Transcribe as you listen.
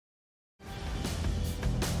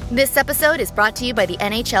This episode is brought to you by the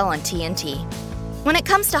NHL on TNT. When it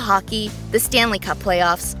comes to hockey, the Stanley Cup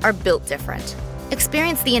playoffs are built different.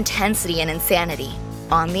 Experience the intensity and insanity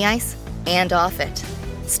on the ice and off it.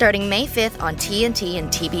 Starting May 5th on TNT and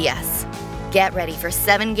TBS. Get ready for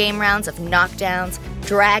 7-game rounds of knockdowns,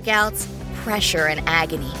 dragouts, pressure, and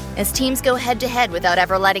agony as teams go head-to-head without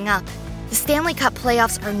ever letting up. The Stanley Cup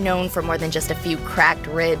playoffs are known for more than just a few cracked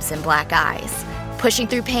ribs and black eyes. Pushing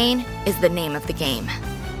through pain is the name of the game.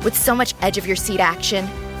 With so much edge-of-your-seat action,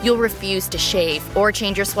 you'll refuse to shave or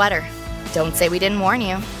change your sweater. Don't say we didn't warn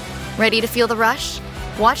you. Ready to feel the rush?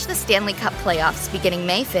 Watch the Stanley Cup playoffs beginning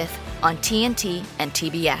May 5th on TNT and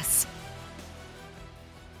TBS.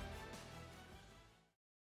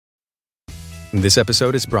 This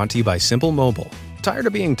episode is brought to you by Simple Mobile. Tired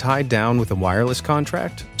of being tied down with a wireless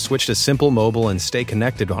contract? Switch to Simple Mobile and stay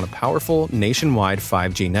connected on a powerful nationwide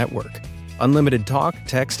 5G network. Unlimited talk,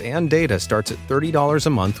 text, and data starts at $30 a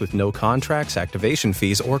month with no contracts, activation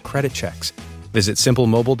fees, or credit checks. Visit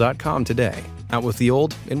simplemobile.com today. Out with the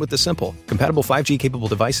old, in with the simple. Compatible 5G capable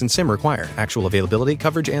device and SIM required. Actual availability,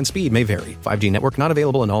 coverage, and speed may vary. 5G network not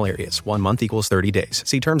available in all areas. 1 month equals 30 days.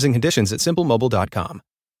 See terms and conditions at simplemobile.com.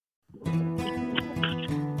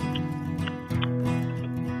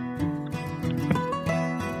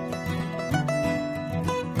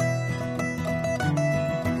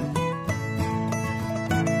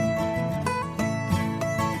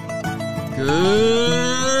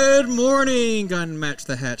 Good morning, Unmatched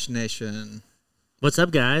the Hatch Nation. What's up,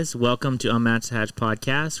 guys? Welcome to Unmatched the Hatch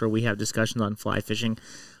podcast, where we have discussions on fly fishing,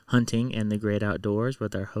 hunting, and the great outdoors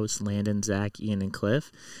with our hosts Landon, Zach, Ian, and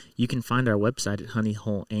Cliff. You can find our website at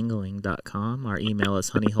honeyholeangling.com. Our email is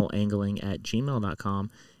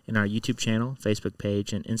honeyholeangling@gmail.com. And our YouTube channel, Facebook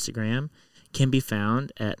page, and Instagram can be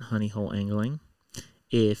found at honeyholeangling.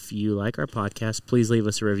 If you like our podcast, please leave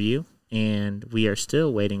us a review. And we are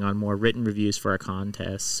still waiting on more written reviews for our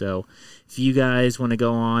contest. So if you guys want to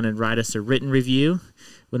go on and write us a written review,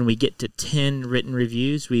 when we get to 10 written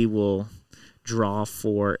reviews, we will draw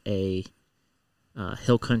for a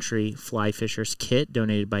Hill Country Fly Fishers kit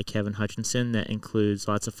donated by Kevin Hutchinson that includes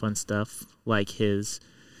lots of fun stuff like his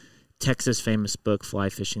Texas famous book, Fly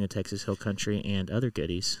Fishing the Texas Hill Country, and other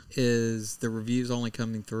goodies. Is the reviews only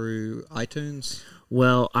coming through iTunes?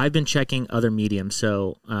 Well, I've been checking other mediums,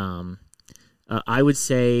 so I would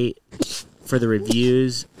say for the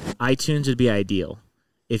reviews, iTunes would be ideal.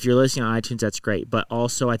 If you're listening on iTunes, that's great. But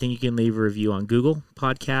also, I think you can leave a review on Google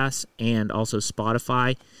Podcasts and also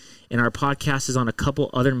Spotify. And our podcast is on a couple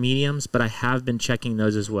other mediums, but I have been checking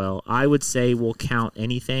those as well. I would say we'll count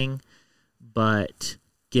anything, but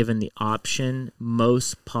given the option,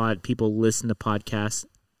 most people listen to podcasts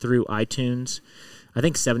through iTunes. I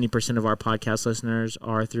think 70% of our podcast listeners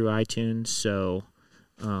are through iTunes. So,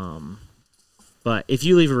 but if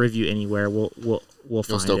you leave a review anywhere, we'll find it.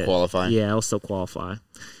 It'll still qualify. Yeah, it'll still qualify.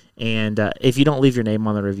 And if you don't leave your name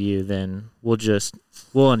on the review, then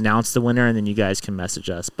we'll announce the winner, and then you guys can message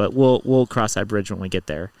us. But we'll cross that bridge when we get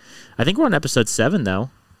there. I think we're on episode 7 though.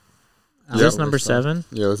 Is this number 7?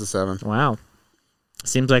 Yeah, this is 7. Wow.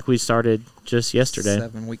 Seems like we started just yesterday.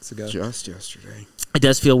 7 weeks ago. Just yesterday. It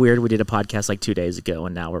does feel weird. We did a podcast like 2 days ago,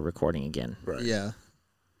 and now we're recording again. Right. Yeah.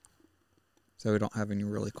 So we don't have any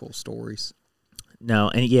really cool stories. No,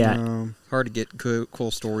 and yeah. Hard to get cool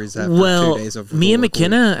stories after 2 days of me and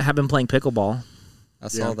McKenna have been playing pickleball. I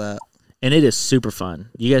saw that. And it is super fun.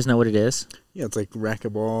 You guys know what it is? Yeah, it's like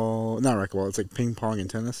racquetball. Not racquetball. It's like ping pong and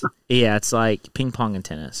tennis. Yeah, it's like ping pong and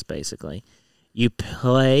tennis, basically. You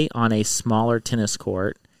play on a smaller tennis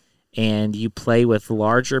court, and you play with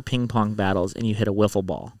larger ping pong battles, and you hit a wiffle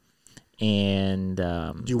ball. And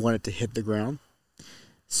do you want it to hit the ground?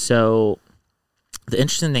 So the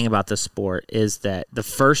interesting thing about this sport is that the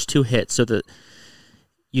first 2 hits,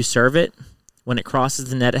 you serve it, when it crosses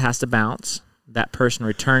the net, it has to bounce. That person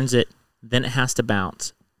returns it, then it has to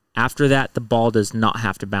bounce. After that, the ball does not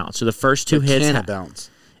have to bounce. So the first 2 hits... Can it bounce?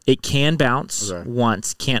 It can bounce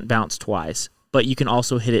once, can't bounce twice. But you can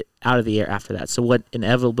also hit it out of the air after that. So what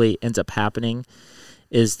inevitably ends up happening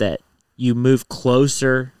is that you move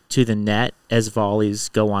closer to the net as volleys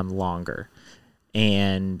go on longer.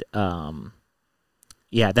 And,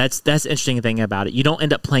 that's the interesting thing about it. You don't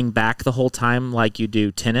end up playing back the whole time like you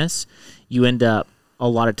do tennis. You end up, a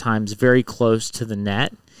lot of times, very close to the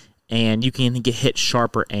net, and you can hit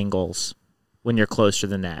sharper angles when you're close to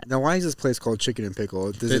the net. Now, why is this place called Chicken and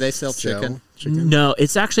Pickle? Do they sell chicken? No,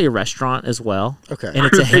 it's actually a restaurant as well. Okay. And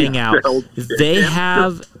it's a hangout. They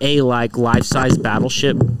have a life-size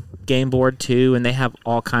Battleship game board too, and they have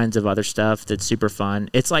all kinds of other stuff that's super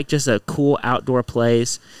fun. It's like just a cool outdoor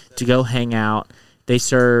place to go hang out.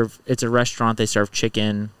 It's a restaurant. They serve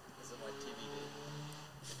chicken,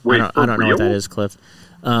 Wait, I don't know what that is, Cliff.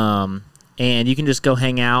 And you can just go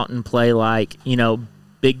hang out and play like,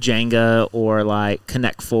 big Jenga or like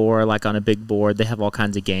Connect 4, like on a big board. They have all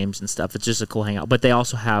kinds of games and stuff. It's just a cool hangout. But they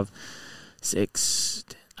also have 11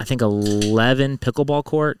 pickleball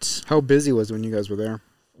courts. How busy was it when you guys were there?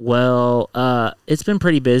 Well, it's been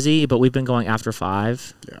pretty busy, but we've been going after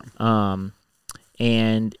 5. Yeah.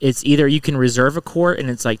 And it's either you can reserve a court and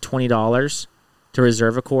it's like $20 to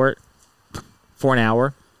reserve a court for an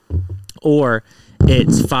hour, or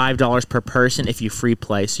it's $5 per person if you free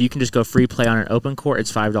play. So you can just go free play on an open court.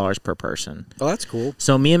 It's $5 per person. Oh, that's cool.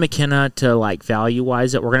 So me and McKenna, to like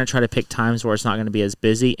value-wise it, we're going to try to pick times where it's not going to be as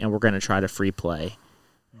busy, and we're going to try to free play.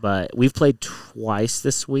 But we've played twice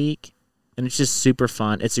this week, and it's just super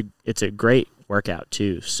fun. It's a great workout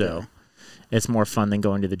too, so it's more fun than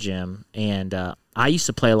going to the gym. And I used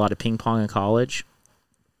to play a lot of ping pong in college,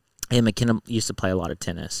 and McKenna used to play a lot of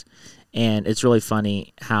tennis. And it's really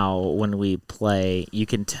funny how when we play, you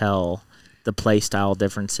can tell the play style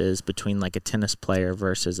differences between like a tennis player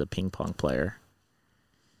versus a ping pong player.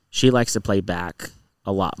 She likes to play back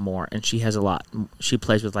a lot more, and she plays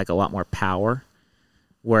with like a lot more power,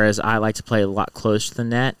 whereas I like to play a lot closer to the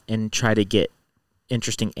net and try to get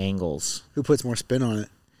interesting angles. Who puts more spin on it?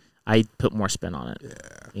 I put more spin on it.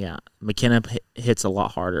 Yeah. McKenna hits a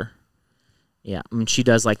lot harder. Yeah, I mean, she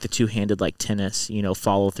does like the two-handed like tennis,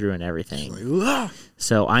 follow through and everything. Like,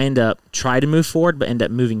 so I try to move forward, but end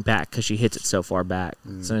up moving back because she hits it so far back.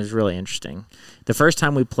 So it's really interesting. The first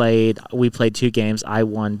time we played 2 games. I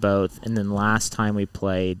won both, and then last time we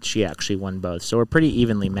played, she actually won both. So we're pretty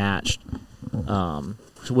evenly matched,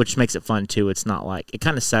 which makes it fun too. It's not like it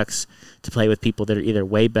kind of sucks to play with people that are either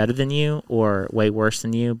way better than you or way worse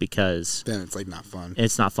than you, because then it's like not fun.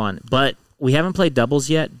 It's not fun, but. We haven't played doubles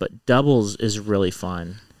yet, but doubles is really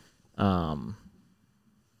fun. So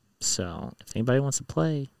if anybody wants to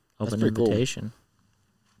play, open invitation.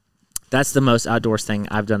 Cool. That's the most outdoors thing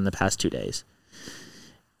I've done in the past 2 days.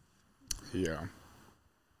 Yeah.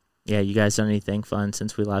 Yeah, you guys done anything fun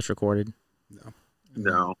since we last recorded?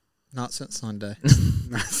 No. Not since Sunday.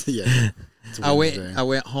 Yeah. I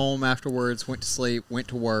went home afterwards, went to sleep, went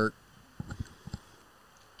to work.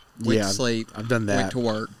 Went to sleep. I've done that. Went to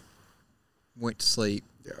work. Went to sleep.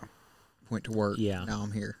 Yeah. Went to work. Yeah. Now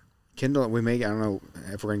I'm here. Kendall, I don't know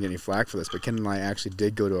if we're going to get any flack for this, but Kendall and I actually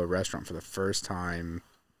did go to a restaurant for the first time.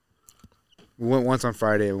 We went once on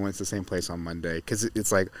Friday and we went to the same place on Monday, because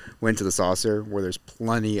it's like, went to the Saucer where there's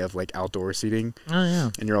plenty of like outdoor seating. Oh,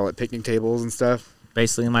 yeah. And you're all at picnic tables and stuff.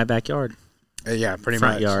 Basically in my backyard. Yeah, pretty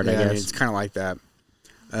Front much. yard, yeah, I guess. mean, it's kind of like that.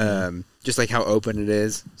 Just like how open it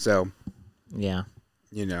is. So, yeah.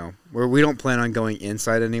 We don't plan on going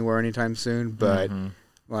inside anywhere anytime soon, but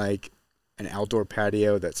like an outdoor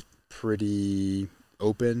patio that's pretty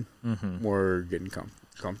open, we're getting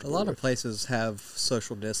comfortable. A lot of places have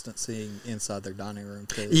social distancing inside their dining room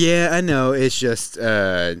too. Yeah, I know. It's just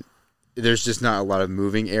there's just not a lot of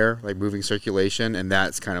moving air, like moving circulation, and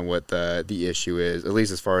that's kind of what the issue is, at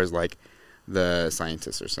least as far as like the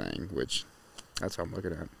scientists are saying, which that's how I'm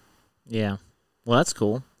looking at. Yeah. Well, that's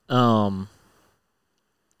cool.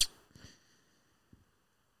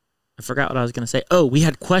 I forgot what I was going to say. Oh, we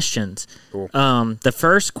had questions. Cool. The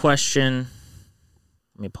first question,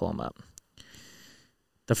 let me pull them up.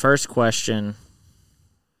 The first question,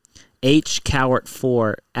 H. Cowart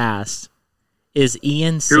 4 asked, is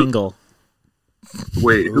Ian single?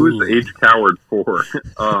 Wait, who is H. Cowart 4?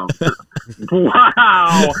 Wow,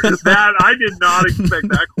 I did not expect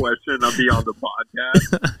that question to be on the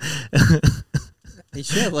podcast. He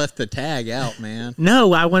should have left the tag out, man.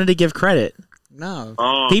 No, I wanted to give credit. No.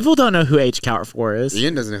 People don't know who H. Cowart 4 is.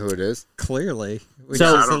 Ian doesn't know who it is. Clearly. Which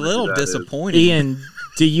So- is a little disappointing. Ian,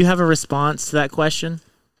 do you have a response to that question?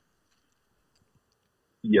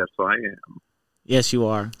 Yes, I am. Yes, you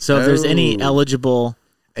are. So if there's any eligible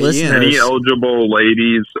listeners. Any eligible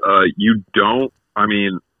ladies, you don't,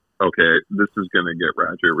 okay, this is going to get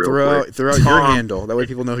ratchet real quick. Throw out your handle. That way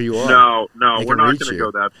people know who you are. No, They we're can not reach going to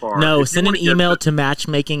you. go that far. No, If send you an wanna get email the- to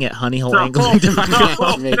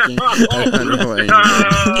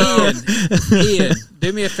matchmaking@honeyholeangling.com. Ian,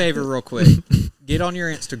 do me a favor real quick. Get on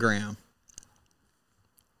your Instagram.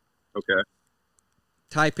 Okay.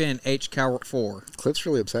 Type in H. Cowart 4. Cliff's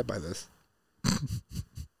really upset by this.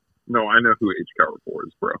 No, I know who H. Cowart 4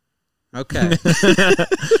 is, bro. Okay.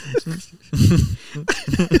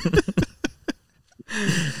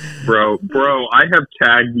 Bro, I have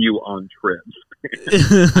tagged you on trips.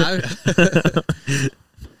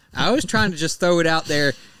 I was trying to just throw it out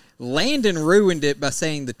there. Landon ruined it by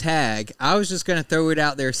saying the tag. I was just going to throw it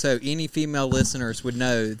out there so any female listeners would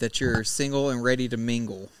know that you're single and ready to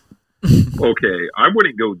mingle. Okay, I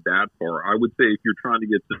wouldn't go that far. I would say if you're trying to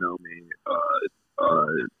get to know me,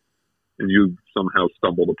 and you somehow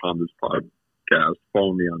stumbled upon this podcast,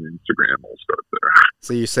 follow me on Instagram. I'll start there.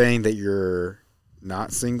 So you're saying that you're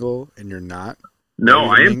not single and you're not? No,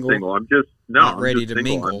 I ready to am mingle? single. I'm Not I'm ready just to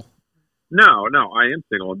single. mingle. No, I am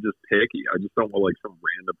single. I'm just picky. I just don't want like some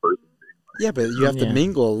random person. Yeah, but you have to Yeah.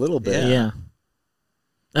 mingle a little bit. Yeah.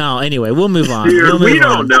 Oh, anyway, we'll move on. Dude, We'll we move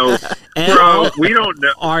don't on. know, And bro. We don't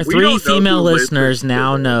know. Our we three don't know female who listeners listens to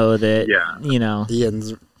now this. know that, Yeah. you know.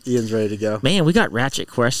 Ian's ready to go. Man, we got ratchet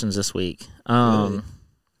questions this week. Well,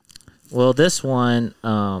 this one,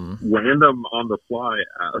 Random on the fly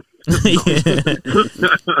ask.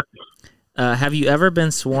 have you ever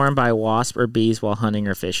been swarmed by wasp or bees while hunting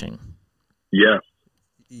or fishing? Yes.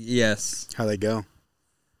 Yes. How they go?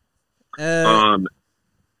 Go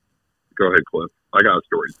ahead, Cliff. I got a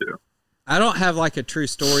story too. I don't have like a true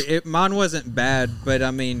story. Mine wasn't bad, but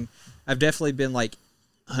I mean, I've definitely been like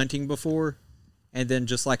hunting before, and then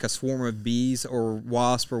just like a swarm of bees or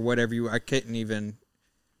wasp or whatever I couldn't even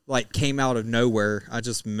like came out of nowhere. I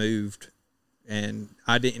just moved, and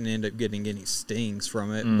I didn't end up getting any stings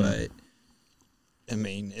from it. But I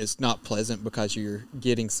mean, it's not pleasant because you're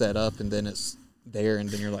getting set up, and then it's there, and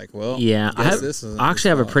then you're like, well, Yeah, I, guess this isn't I actually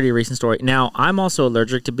have a spot. pretty recent story. Now, I'm also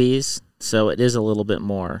allergic to bees, so it is a little bit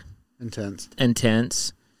more intense.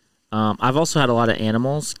 I've also had a lot of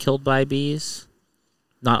animals killed by bees.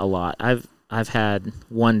 Not a lot. I've had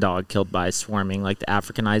one dog killed by swarming, like the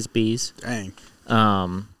Africanized bees. Dang.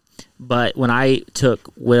 But when I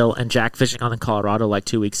took Will and Jack fishing on the Colorado like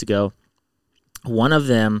 2 weeks ago, one of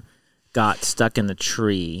them got stuck in the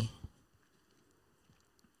tree.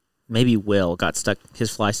 Maybe Will got stuck, his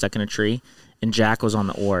fly stuck in a tree, and Jack was on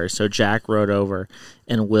the oars. So Jack rowed over,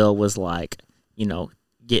 and Will was like, you know,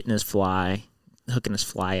 getting his fly, hooking his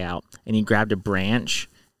fly out, and he grabbed a branch,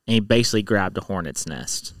 and he basically grabbed a hornet's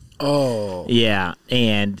nest. Oh. Yeah,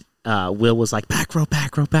 and Will was like, back row,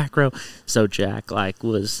 back row, back row. So Jack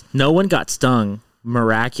no one got stung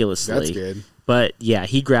miraculously. That's good. But yeah,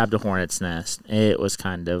 he grabbed a hornet's nest. It was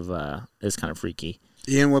kind of freaky.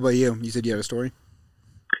 Ian, what about you? You said you had a story?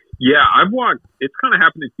 Yeah, I've walked. It's kind of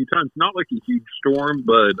happened a few times. Not like a huge storm,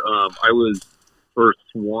 but I was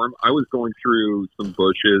going through some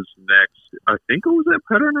bushes next. I think it was at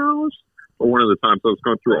Pedernales, or one of the times I was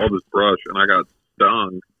going through all this brush, and I got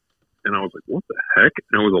stung, and I was like, "What the heck?"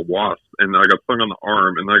 And it was a wasp, and I got stung on the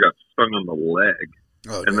arm, and then I got stung on the leg,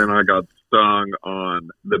 Oh, and then I got stung on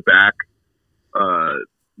the back,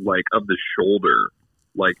 like of the shoulder,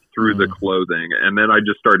 like through the clothing, and then I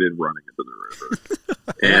just started running into the river,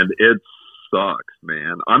 and it sucks,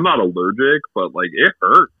 man. I'm not allergic, but like it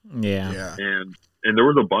hurts, Yeah. and there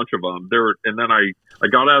was a bunch of them there, and then I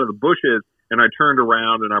got out of the bushes and I turned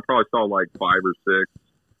around and I probably saw like 5 or 6.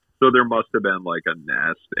 So there must have been like a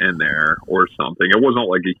nest in there or something. It wasn't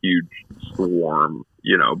like a huge swarm,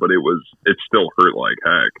 you know, but it still hurt like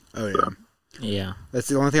heck. Oh, yeah. Yeah. That's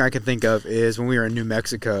the only thing I can think of is when we were in New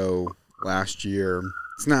Mexico last year.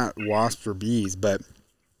 It's not wasps or bees, but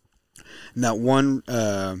in that one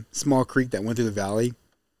small creek that went through the valley,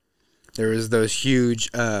 there was those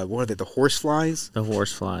huge, what are they, the horseflies? The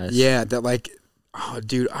horseflies. Yeah, that like, oh,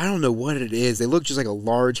 dude, I don't know what it is. They look just like a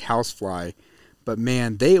large housefly, but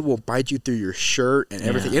man, they will bite you through your shirt and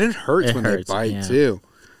everything. Yeah. And it hurts It when hurts, they bite yeah. too.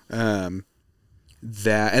 And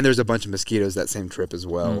there's a bunch of mosquitoes that same trip as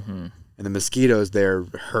well. Mm-hmm. And the mosquitoes there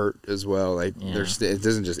hurt as well. Like Yeah. it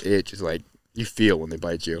doesn't just itch. It's like you feel when they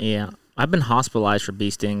bite you. Yeah. I've been hospitalized for bee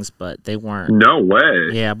stings, but they weren't. No way.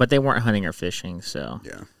 Yeah, but they weren't hunting or fishing, so.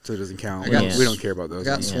 Yeah, so it doesn't count. I We got- don't, we don't care about I those.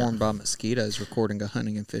 got anymore. swarmed by mosquitoes recording a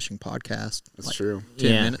hunting and fishing podcast. That's like true.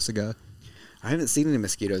 10 Yeah. minutes ago. I haven't seen any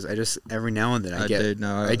mosquitoes. I just every now and then I I get did,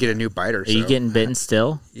 no, I get a new biter. Are you getting bitten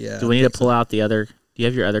still? Yeah. Do we need to pull out the other? Do you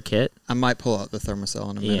have your other kit? I might pull out the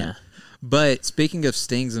Thermacell in a minute. Yeah. But speaking of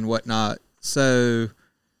stings and whatnot, so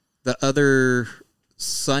the other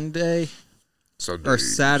Sunday or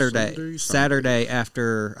Saturday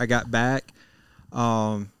after I got back,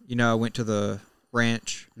 you know, I went to the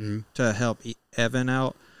ranch to help Evan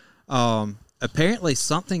out. Apparently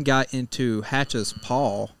something got into Hatch's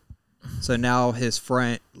paw, so now his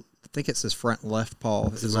front, I think it's his front left paw,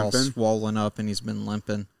 is all limping? swollen up and he's been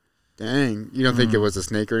limping. Dang, you don't think it was a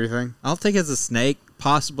snake or anything? I don't think it's a snake,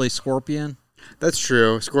 possibly scorpion. That's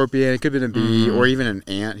true. Scorpion. It could have been a bee or even an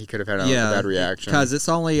ant. He could have had a bad reaction. because it's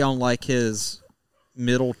only on like his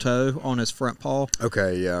middle toe on his front paw.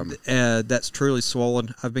 Okay, yeah, That's truly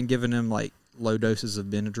swollen. I've been giving him like low doses of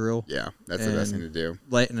Benadryl, yeah, that's the best thing to do.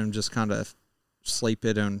 letting him just kind of sleep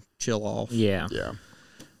it and chill off. Yeah. Yeah,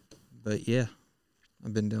 But yeah,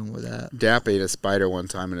 I've been dealing with that. Dap ate a spider one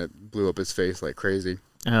time and it blew up his face like crazy.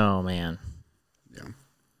 Oh man. Yeah.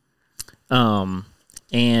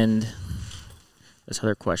 And this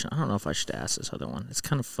other question, I don't know if I should ask this other one. It's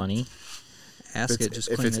kind of funny. Ask it, just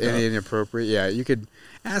if clean it's it up. inappropriate, yeah, you could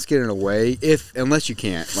ask it in a way. Unless you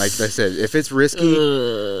can't, like I said, if it's risky,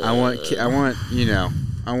 I want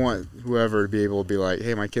whoever to be able to be like,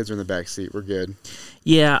 hey, my kids are in the back seat, we're good.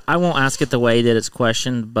 Yeah, I won't ask it the way that it's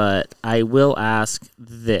questioned, but I will ask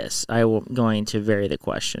this. I'm going to vary the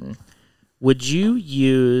question. Would you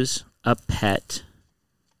use a pet's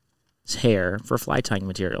hair for fly tying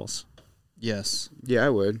materials? Yes. Yeah, I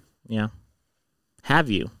would. Yeah. Have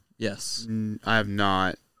you? Yes. I have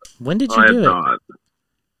not. When did I you have do it?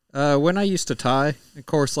 not. When I used to tie, of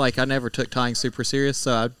course, like I never took tying super serious,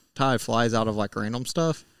 so I'd tie flies out of like random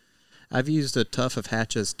stuff. I've used a tuft of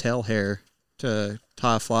Hatch's tail hair to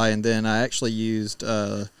tie a fly, and then I actually used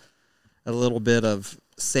a little bit of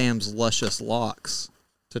Sam's Luscious Locks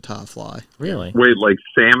to tie a fly. Really? Wait, like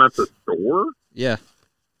Sam at the store? Yeah.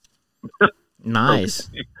 Nice.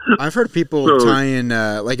 I've heard people So- tying,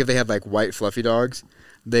 like if they had like white fluffy dogs,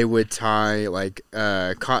 they would tie like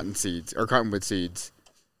cotton seeds or cottonwood seeds,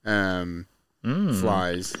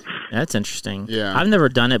 flies. That's interesting. Yeah. I've never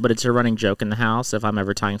done it, but it's a running joke in the house. If I'm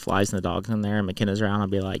ever tying flies and the dog's in there and McKenna's around, I'll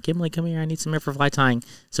be like, Gimli, come here. I need some hair for fly tying,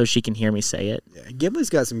 so she can hear me say it. Yeah, Ghibli's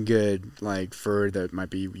got some good like fur that might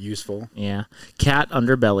be useful. Yeah. Cat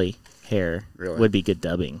underbelly hair Really? would be good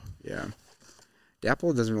dubbing. Yeah.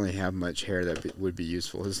 Dapple doesn't really have much hair that would be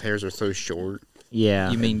useful. His hairs are so short.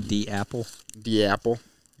 Yeah. You mean D-Apple? D'Apple.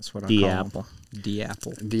 That's what I D-Apple. call him.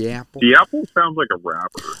 D-Apple. D'Apple. The apple sounds like a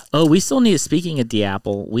rapper. Oh, we still need, speaking of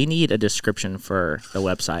D-Apple, we need a description for the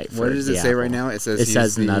website. What for does it say D-Apple. right now? It says It he's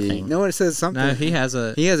says the- nothing. No, it says something. No, he has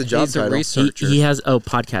a job he's title. a researcher. He has,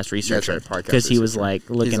 podcast researcher. That's right, podcast Because he was researcher. like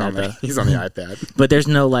looking he's at on the. he's on the iPad. But there's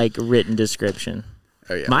no like written description.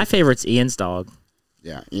 Oh yeah. My favorite's Ian's dog.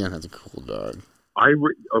 Yeah, Ian has a cool dog.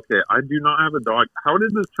 Okay, I do not have a dog. How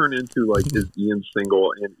did this turn into like is Ian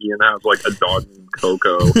single and Ian has like a dog named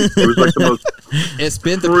Coco? It was like the most It's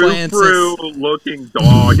been the plan frou since... looking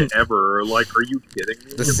dog ever. Like, are you kidding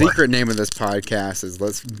me? The Like, secret name of this podcast is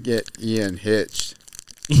 "Let's Get Ian Hitched."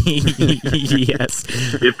 Yes.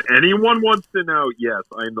 if anyone wants to know, yes,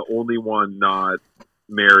 I'm the only one not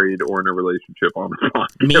married or in a relationship on the phone.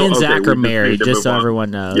 Me and Okay, Zach we are just married, need to just move so on.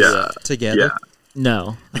 everyone knows. Yeah, Together? yeah.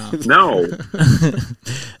 No. No,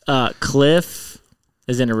 Cliff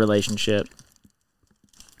is in a relationship,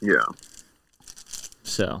 yeah.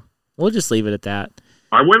 so we'll just leave it at that.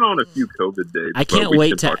 I went on a few COVID dates. I can't but we wait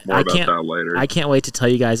can to. talk more I about can't. that later. I can't wait to tell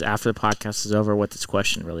you guys after the podcast is over what this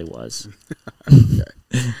question really was.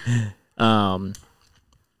 All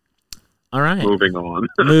right. Moving on.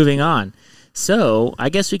 Moving on. So I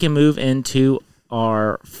guess we can move into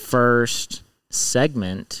our first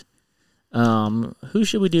segment. Who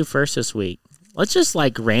should we do first this week? Let's just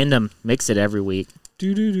like random mix it every week.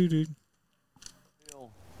 Joie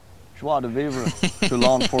de vivre to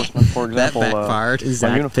law enforcement, for That example. backfired. My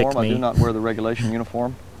Zach uniform, picked I me. do not wear the regulation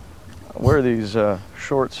uniform. I wear these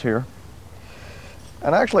shorts here.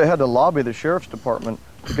 And actually I had to lobby the sheriff's department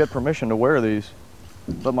to get permission to wear these.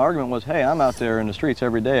 But my argument was, hey, I'm out there in the streets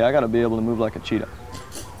every day. I got to be able to move like a cheetah.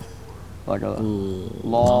 Like a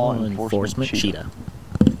law enforcement cheetah.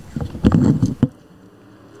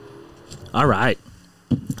 All right.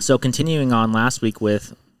 So continuing on last week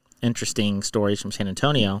with interesting stories from San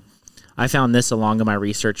Antonio, I found this along in my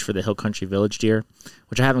research for the Hill Country Village deer,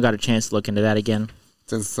 which I haven't got a chance to look into that again.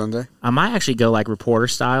 Since Sunday. I might actually go like reporter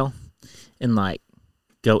style and like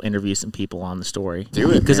go interview some people on the story.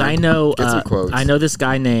 Do it, because man. I know Get some quotes. I know this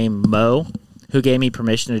guy named Mo who gave me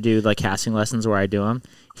permission to do like casting lessons where I do them.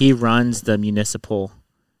 He runs the municipal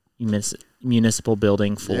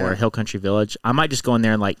building for Yeah. Hill Country Village. I might just go in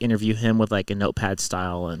there and like interview him with like a notepad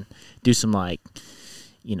style and do some like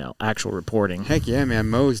actual reporting. Heck yeah, man.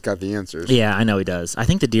 Mo's got the answers. Yeah, I know he does. I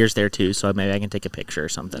think the deer's there too, so maybe I can take a picture or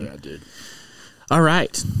something. Yeah, dude. All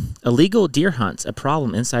right. Illegal deer hunts, a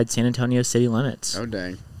problem inside San Antonio city limits. Oh,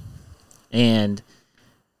 dang. And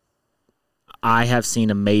I have seen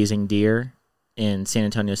amazing deer in San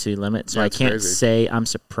Antonio city limits, so I That's can't crazy. say I'm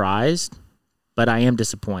surprised, but I am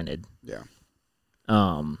disappointed. Yeah.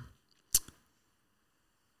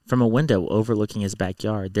 From a window overlooking his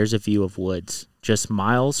backyard, there's a view of woods just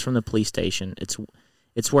miles from the police station.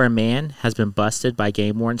 It's where a man has been busted by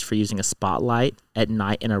game wardens for using a spotlight at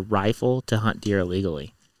night and a rifle to hunt deer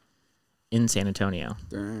illegally in San Antonio.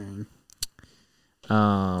 Dang.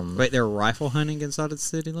 Wait, they're rifle hunting inside of the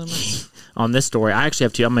city limits? On this story, I actually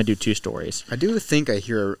have two. I'm going to do two stories. I do think I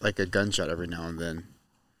hear like a gunshot every now and then.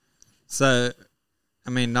 So,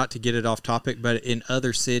 mean, not to get it off topic, but in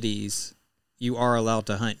other cities, you are allowed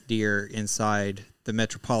to hunt deer inside the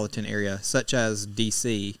metropolitan area, such as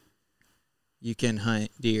D.C. You can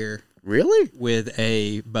hunt deer. Really? With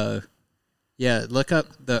a bow. Yeah, look up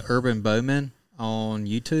the Urban Bowman on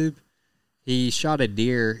YouTube. He shot a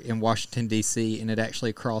deer in Washington, D.C., and it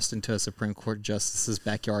actually crossed into a Supreme Court justice's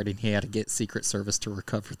backyard, and he had to get Secret Service to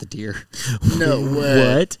recover the deer. No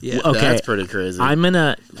way. What? Yeah. Okay. That's pretty crazy.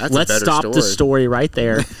 Let's stop the story right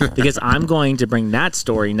there because I'm going to bring that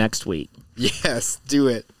story next week. Yes, do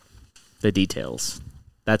it. The details.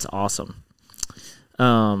 That's awesome.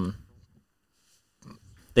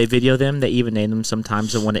 They video them. They even name them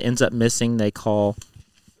sometimes. And when it ends up missing, they call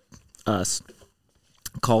us.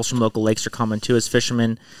 Calls from local lakes are common too, as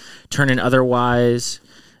fishermen turn in others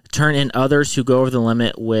who go over the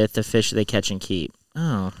limit with the fish they catch and keep.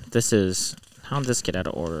 Oh, how did this get out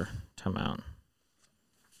of order? Time out.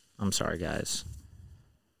 I'm sorry, guys.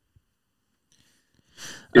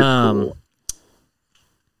 Cool.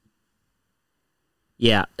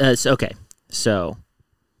 Yeah. Okay. So,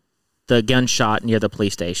 the gunshot near the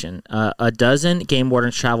police station. A dozen game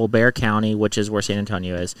wardens travel Bexar County, which is where San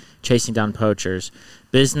Antonio is, chasing down poachers.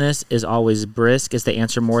 Business is always brisk as they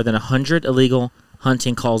answer more than 100 illegal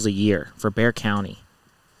hunting calls a year for Bexar County.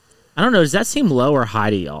 I don't know. Does that seem low or high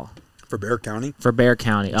to y'all? For Bexar County? For Bexar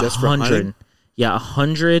County. Just for 100. hunting? Yeah,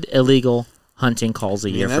 100 illegal hunting calls a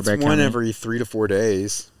year for Bexar That's County. one every 3 to 4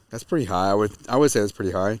 days. That's pretty high. I would say that's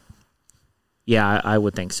pretty high. Yeah, I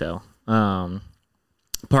would think so.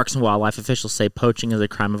 Parks and Wildlife officials say poaching is a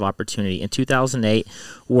crime of opportunity. In 2008,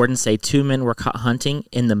 wardens say 2 men were caught hunting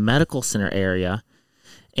in the medical center area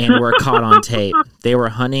and were caught on tape. They were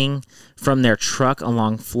hunting from their truck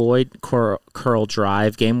along Floyd Curl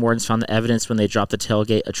Drive. Game wardens found the evidence when they dropped the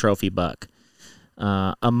tailgate a trophy buck.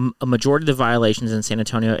 A majority of the violations in San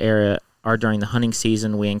Antonio area are during the hunting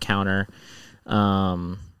season we encounter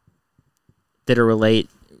that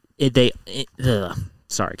are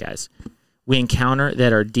sorry, guys. We encounter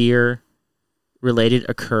that are deer related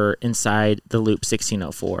occur inside the Loop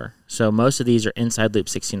 1604. So most of these are inside Loop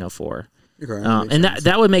 1604. Okay, And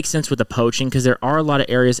that would make sense with the poaching because there are a lot of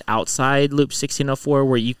areas outside Loop 1604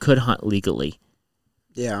 where you could hunt legally.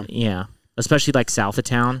 Yeah. Yeah. Especially like south of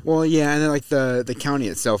town. Well, yeah, and then like the county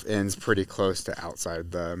itself ends pretty close to outside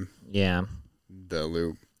the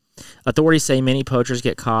loop. Authorities say many poachers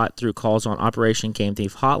get caught through calls on Operation Game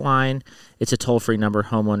Thief Hotline. It's a toll-free number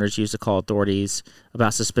homeowners use to call authorities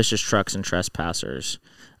about suspicious trucks and trespassers.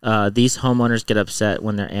 These homeowners get upset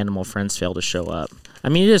when their animal friends fail to show up. I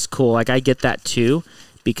mean, it is cool. Like, I get that too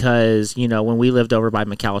because, you know, when we lived over by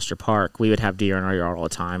McAllister Park, we would have deer in our yard all the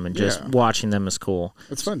time, and just watching them is cool.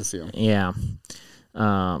 It's fun to see them. Yeah.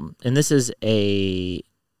 And this is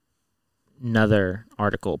another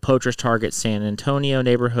article. Poachers target San Antonio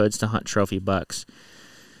neighborhoods to hunt trophy bucks.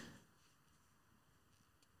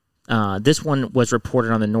 This one was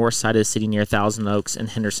reported on the north side of the city near Thousand Oaks and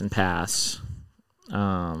Henderson Pass.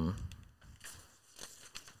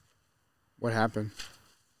 What happened?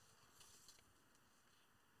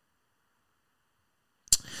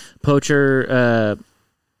 Poacher...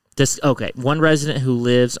 one resident who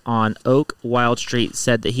lives on Oak Wild Street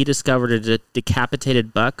said that he discovered a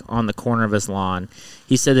decapitated buck on the corner of his lawn.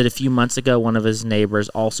 He said that a few months ago, one of his neighbors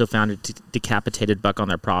also found a decapitated buck on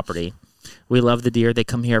their property. We love the deer. They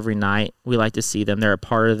come here every night. We like to see them. They're a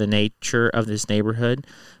part of the nature of this neighborhood.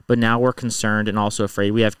 But now we're concerned and also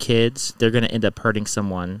afraid. We have kids. They're going to end up hurting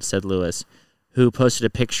someone, said Lewis, who posted a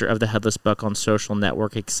picture of the headless buck on social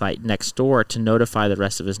networking site Nextdoor to notify the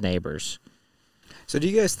rest of his neighbors. So do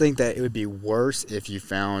you guys think that it would be worse if you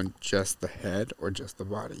found just the head or just the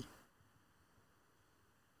body?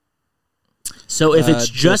 So if it's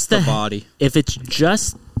just the body, if it's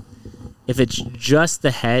just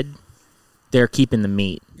the head, they're keeping the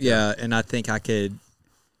meat. yeah, and I think I could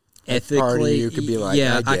Like, part of ethically, you could be like,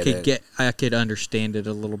 yeah, I I could understand it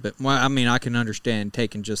a little bit. Well, I mean, I can understand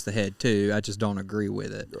taking just the head too. I just don't agree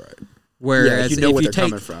with it. Right. Whereas you know where if they're you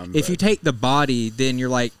coming take from, if but- you take the body, then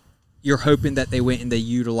you're hoping that they went and they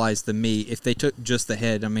utilized the meat. If they took just the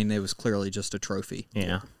head, I mean, it was clearly just a trophy.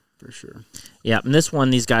 Yeah. For sure. Yeah, and this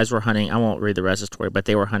one, these guys were hunting. I won't read the rest of the story, but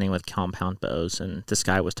they were hunting with compound bows. And this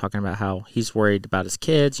guy was talking about how he's worried about his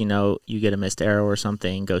kids. You know, you get a missed arrow or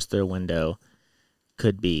something, goes through a window.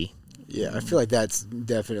 Could be. Yeah, I feel like that's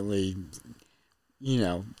definitely,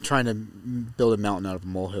 trying to build a mountain out of a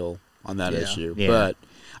molehill on that issue. Yeah. But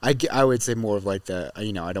I would say more of like the, I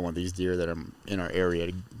don't want these deer that are in our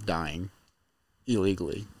area dying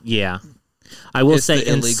illegally. Yeah. I will It's say the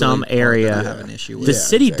in illegally some part that I area, have an issue with. the Yeah,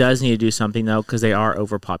 city exactly. does need to do something though, because they are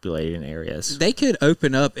overpopulated in areas. They could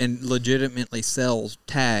open up and legitimately sell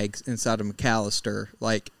tags inside of McAllister,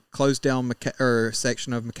 like close down or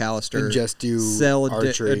section of McAllister, And just do sell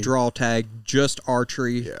archery. a draw tag, just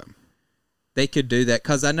archery. Yeah. They could do that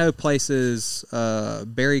because I know places,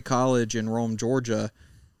 Berry College in Rome, Georgia,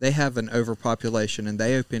 they have an overpopulation and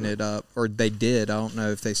they open it up, or they did. I don't know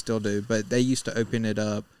if they still do, but they used to open it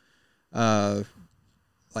up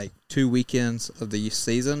like 2 weekends of the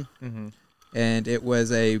season, and it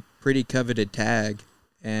was a pretty coveted tag,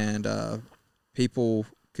 and people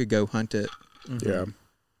could go hunt it Yeah.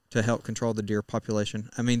 to help control the deer population.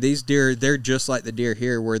 I mean, these deer, they're just like the deer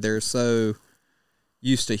here, where they're so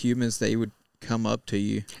used to humans, they would come up to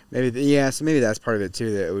you. So maybe that's part of it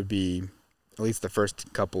too. That it would be, at least the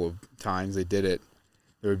first couple of times they did it,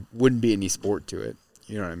 there wouldn't be any sport to it.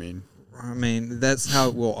 You know what I mean? I mean, that's how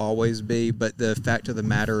it will always be, but the fact of the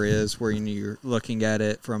matter is, where you're looking at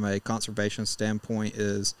it from a conservation standpoint,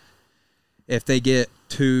 is if they get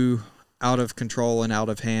too out of control and out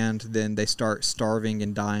of hand, then they start starving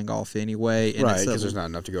and dying off anyway. And Right, it's 'cause there's not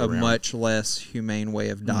enough to go a around. much less humane way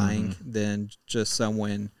of dying than just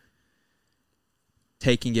someone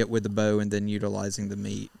taking it with a bow and then utilizing the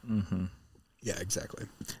meat. Yeah, exactly.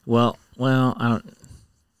 Well, I don't.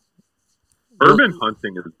 Urban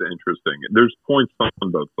hunting is interesting. There's points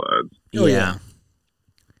on both sides. Oh, yeah.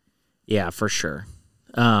 Yeah, for sure.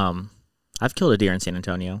 I've killed a deer in San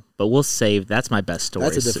Antonio, but we'll save. That's my best story.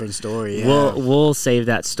 That's a different story. Yeah. We'll save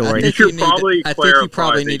that story. I think should you need to, probably I think you clarify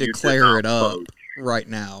probably that need to you did clear not it up poach. right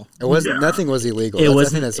now. It wasn't. Yeah. Nothing was illegal. It I think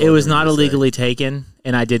wasn't. that's It what was we're not gonna say. illegally taken,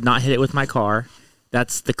 and I did not hit it with my car.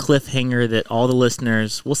 That's the cliffhanger that all the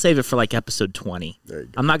listeners. We'll save it for like episode 20. There you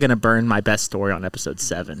go. I'm not going to burn my best story on episode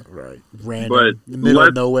 7. Right. Random. But in the middle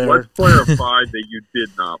of nowhere. let's clarify that you did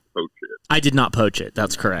not poach it. I did not poach it.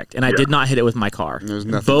 That's correct, and I did not hit it with my car. There's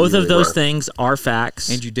nothing Both of illegal. those things are facts.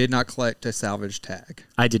 And you did not collect a salvage tag.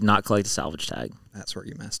 I did not collect a salvage tag. That's where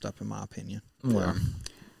you messed up, in my opinion. Well,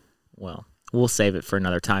 we'll save it for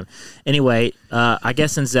another time. Anyway, I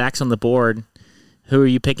guess since Zach's on the board, who are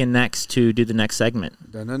you picking next to do the next segment?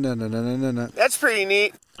 No. That's pretty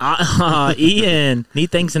neat. Ian, neat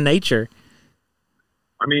things in nature.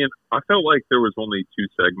 I mean, I felt like there was only 2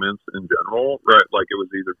 segments in general, right? Like it was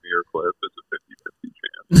either me or Cliff. It's a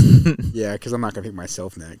 50-50 chance. Yeah, because I'm not gonna pick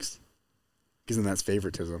myself next. Because then that's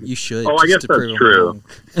favoritism. You should. Oh, I just guess to prove that's them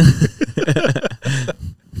true.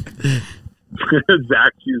 wrong.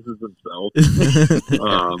 Zach chooses himself.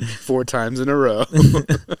 4 times in a row.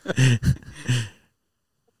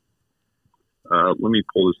 Let me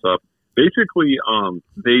pull this up. Basically,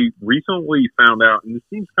 they recently found out, and this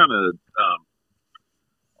seems kind of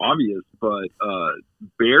obvious, but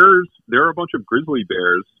bears, there are a bunch of grizzly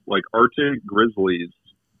bears, like Arctic grizzlies,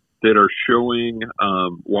 that are showing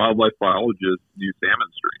wildlife biologists use salmon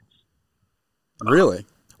streams. Really?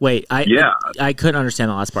 Wait, Yeah. I couldn't understand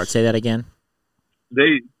the last part. Say that again.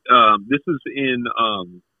 They this is in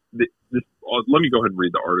let me go ahead and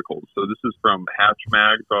read the article. So this is from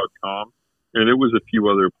hatchmag.com, and it was a few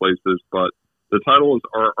other places, but the title is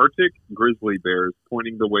 "Are Arctic Grizzly Bears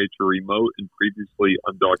Pointing the Way to Remote and Previously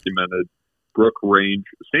Undocumented Brook Range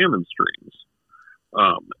Salmon Streams?"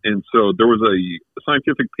 And so there was a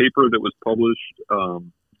scientific paper that was published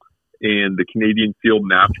in the Canadian Field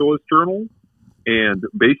Naturalist Journal, and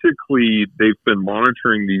basically they've been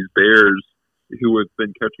monitoring these bears who have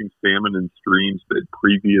been catching salmon in streams that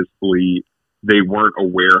previously they weren't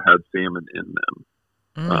aware had salmon in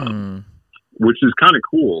them, which is kind of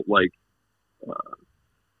cool. Like,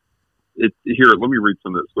 here, let me read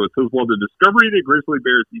some of this. So it says, while the discovery that grizzly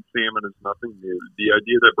bears eat salmon is nothing new, the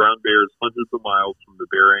idea that brown bears hundreds of miles from the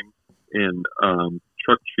Bering and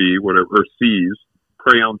Chukchi, whatever, or seas,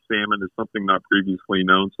 prey on salmon is something not previously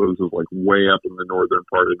known. So this is like way up in the northern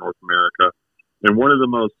part of North America. And one of the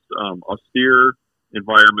most austere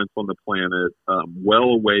environments on the planet, well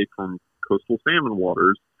away from coastal salmon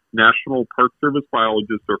waters, National Park Service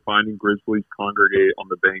biologists are finding grizzlies congregate on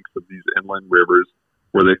the banks of these inland rivers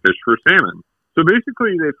where they fish for salmon. So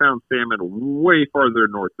basically they found salmon way farther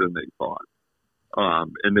north than they thought.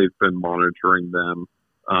 And they've been monitoring them.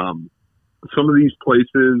 Some of these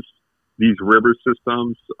places, these river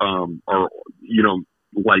systems, are, you know,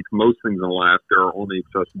 like most things in Alaska, are only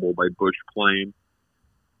accessible by bush plane.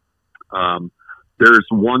 There's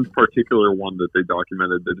one particular one that they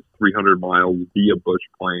documented that is 300 miles via bush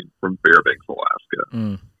plane from Fairbanks,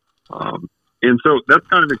 Alaska. And so that's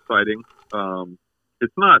kind of exciting.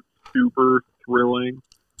 It's not super thrilling,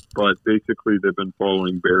 but basically they've been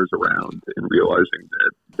following bears around and realizing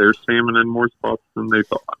that there's salmon in more spots than they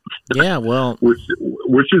thought. Yeah, well, which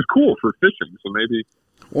is cool for fishing. So maybe.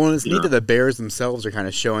 Well, it's you neat know. that the bears themselves are kind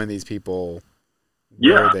of showing these people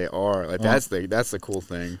where Yeah. they are. Like that's the cool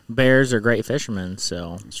thing. bears are great fishermen,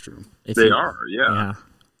 so That's true. if They you- are, yeah. yeah.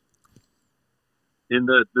 In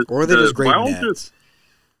the Or are they the just great biologists- nets?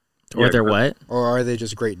 Or Yeah, they're go what? Or are they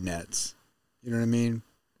just great nets? You know what I mean?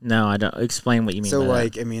 No, I don't. Explain what you mean. So by that.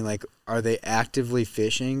 like, I mean, like, are they actively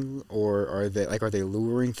fishing, or are they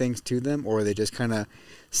luring things to them, or are they just kind of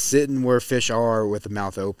sitting where fish are with the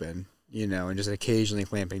mouth open, you know, and just occasionally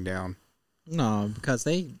clamping down? No, because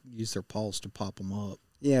they use their paws to pop them up.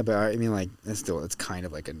 Yeah, but I mean, like, it's kind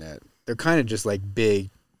of like a net. They're kind of just like big,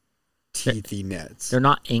 teethy nets. They're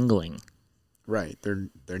not angling, Right. They're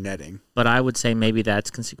netting. but I would say maybe that's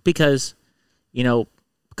because, you know,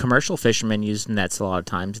 commercial fishermen use nets a lot of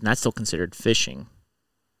times, and that's still considered fishing.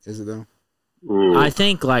 Is it though? Ooh. I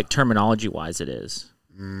think, like, terminology-wise, it is.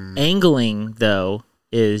 Mm, Angling, though,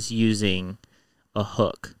 is using a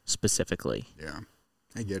hook specifically. yeah,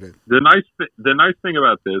 I get it. The nice thing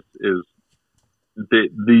about this is that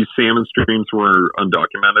these salmon streams were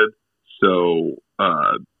undocumented, so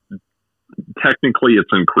technically it's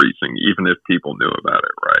increasing, even if people knew about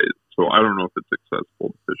it, right? So I don't know if it's accessible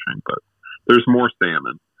to fishing, but there's more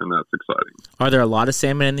salmon, and that's exciting. Are there a lot of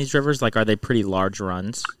salmon in these rivers? Like, are they pretty large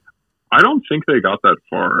runs? I don't think they got that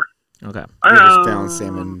far. Okay. They just found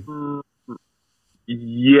salmon.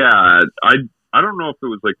 Yeah, I don't know if it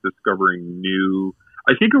was like discovering new.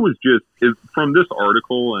 I think it was just from this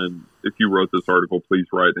article, and if you wrote this article, please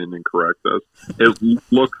write in and correct us. It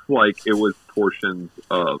looks like it was portions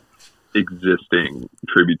of existing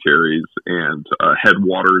tributaries and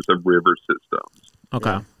headwaters of river systems.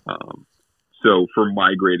 Okay. So for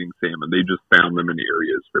migrating salmon, they just found them in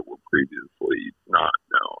areas that were previously not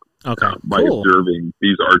known. Okay. By Cool. observing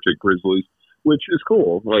these Arctic grizzlies, which is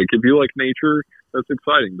cool. Like, if you like nature, that's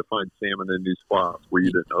exciting to find salmon in new spots where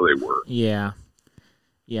you didn't know they were. Yeah.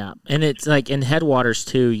 Yeah. And it's like in headwaters,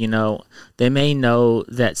 too, you know, they may know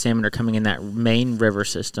that salmon are coming in that main river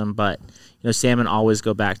system, but, you know, salmon always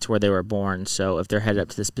go back to where they were born. So if they're headed up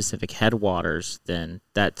to the specific headwaters, then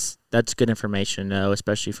that's good information to know,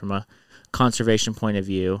 especially from a conservation point of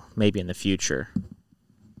view, maybe in the future.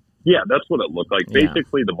 Yeah, that's what it looked like. Yeah.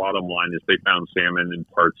 Basically, the bottom line is they found salmon in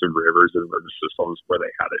parts of rivers and river systems where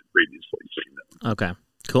they hadn't previously seen them. Okay.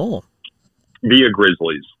 Cool. Via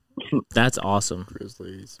grizzlies. That's awesome.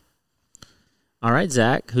 Grizzlies. All right,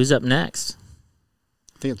 Zach, who's up next?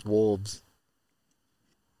 I think it's wolves.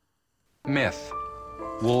 Myth.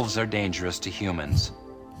 Wolves are dangerous to humans.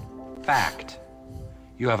 Fact.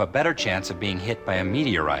 You have a better chance of being hit by a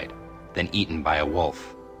meteorite than eaten by a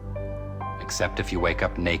wolf. Except if you wake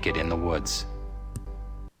up naked in the woods.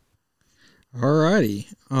 Alrighty.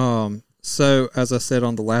 So as I said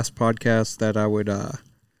on the last podcast that I would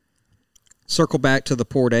circle back to the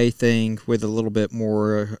Port A thing with a little bit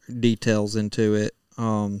more details into it.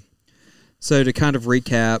 So to kind of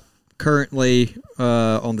recap, currently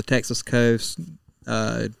on the Texas coast,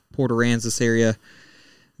 Port Aransas area,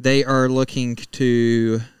 they are looking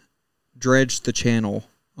to dredge the channel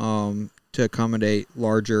to accommodate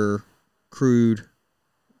larger crude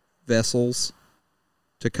vessels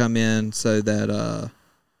to come in, so that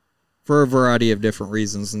for a variety of different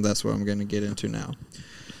reasons, and that's what I'm going to get into now.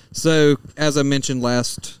 So, as I mentioned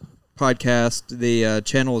last podcast, the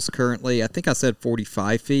channel is currently, I think I said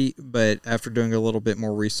 45 feet, but after doing a little bit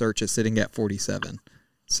more research, it's sitting at 47.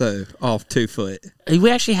 So, off 2 foot We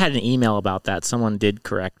actually had an email about that. Someone did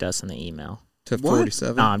correct us in the email. to What?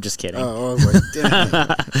 47. No, I'm just kidding. Oh, I was like,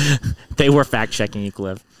 damn. They were fact-checking you,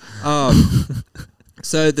 Cliff.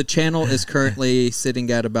 So the channel is currently sitting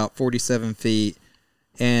at about 47 feet,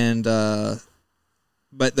 and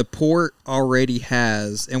but the port already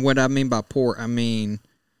has, and what I mean by port, I mean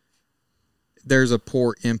there's a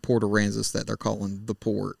port in Port Aransas that they're calling the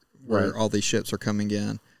port, where Right. all these ships are coming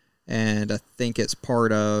in, and I think it's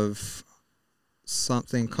part of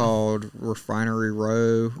something called Refinery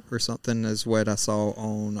Row or something, is what I saw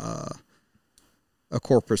on a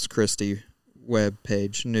Corpus Christi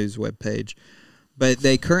news web page. But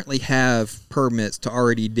they currently have permits to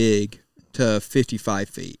already dig to 55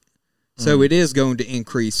 feet. So it is going to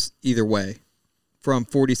increase either way from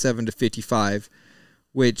 47 to 55,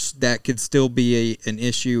 which that could still be an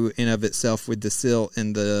issue in of itself with the silt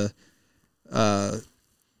and the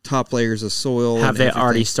top layers of soil. Have and they everything.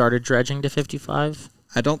 already started dredging to 55?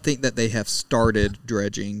 I don't think that they have started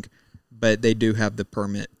dredging, but they do have the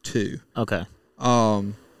permit to. Okay.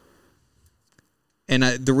 And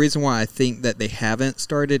the reason why I think that they haven't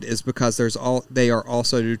started is because they are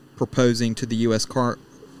also proposing to the U.S.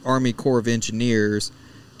 Army Corps of Engineers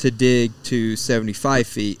to dig to 75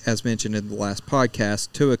 feet, as mentioned in the last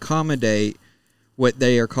podcast, to accommodate what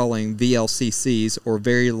they are calling VLCCs, or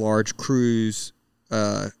very large crude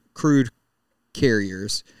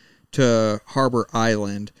carriers, to Harbor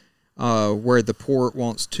Island, where the port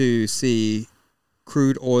wants to see a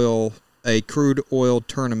crude oil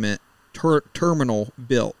terminal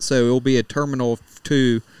built. So it will be a terminal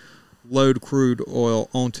to load crude oil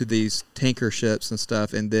onto these tanker ships and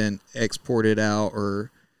stuff, and then export it out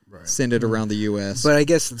or send it around the U.S. But I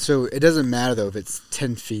guess, so it doesn't matter, though, if it's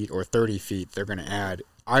 10 feet or 30 feet they're going to add.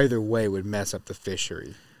 Either way would mess up the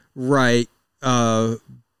fishery. Right.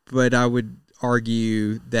 But I would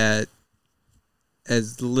argue that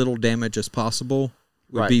as little damage as possible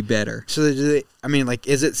would be better. So, is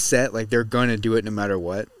it set? Like, they're going to do it no matter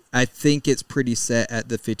what? I think it's pretty set at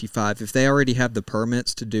the 55. If they already have the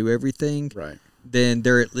permits to do everything, then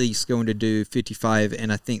they're at least going to do 55,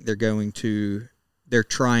 and I think they're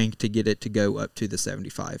trying to get it to go up to the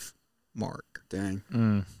 75 mark. Dang.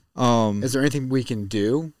 Is there anything we can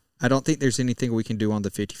do? I don't think there's anything we can do on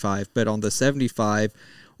the 55, but on the 75,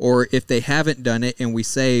 or if they haven't done it and we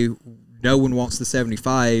say no one wants the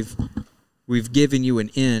 75, we've given you an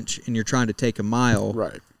inch and you're trying to take a mile.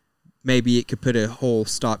 Right. Maybe it could put a whole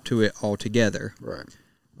stop to it altogether. Right.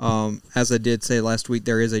 As I did say last week,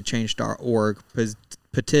 there is a change.org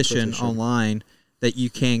petition online that you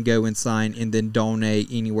can go and sign and then donate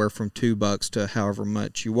anywhere from $2 to however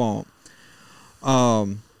much you want.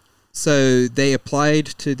 So they applied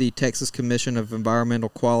to the Texas Commission of Environmental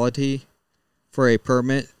Quality for a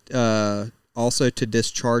permit, also to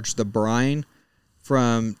discharge the brine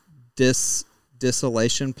from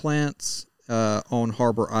desalination plants on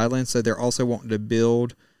Harbor Island. So they're also wanting to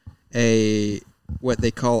build what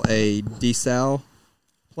they call a desal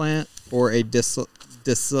plant, or a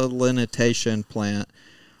desalination plant.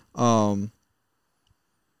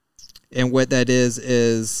 And what that is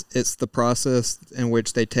it's the process in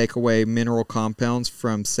which they take away mineral compounds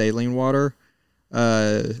from saline water.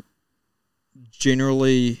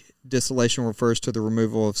 Generally, distillation refers to the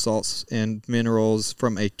removal of salts and minerals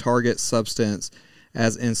from a target substance,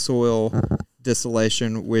 as in soil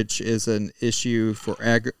distillation, which is an issue for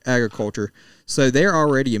agriculture. So they're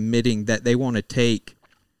already admitting that they want to take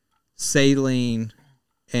saline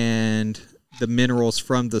and the minerals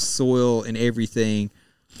from the soil and everything,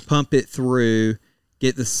 pump it through,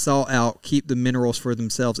 get the salt out, keep the minerals for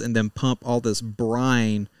themselves, and then pump all this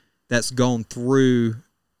brine that's gone through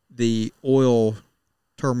the oil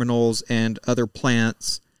terminals and other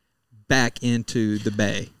plants back into the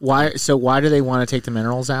bay. Why do they want to take the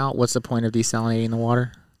minerals out? What's the point of desalinating the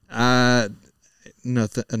water? Another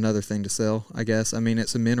thing to sell, I guess. I mean,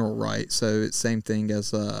 it's a mineral right, so it's same thing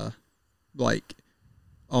as like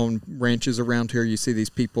on ranches around here. You see these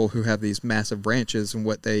people who have these massive ranches, and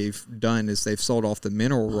what they've done is they've sold off the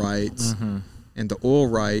mineral rights and the oil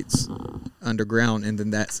rights underground, and then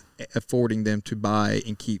that's affording them to buy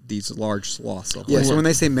and keep these large swaths of land. So when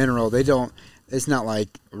they say mineral, they don't. It's not like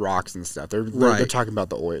rocks and stuff. They're talking about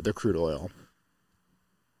the oil, the crude oil.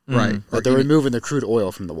 Right. Like they're removing the crude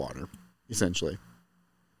oil from the water, essentially.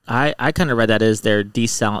 I kind of read that as they're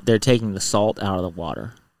taking the salt out of the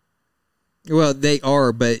water. Well, they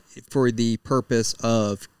are, but for the purpose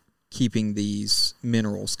of keeping these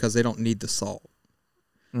minerals, because they don't need the salt.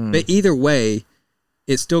 But either way,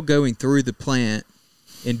 it's still going through the plant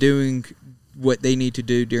and doing what they need to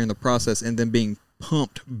do during the process, and then being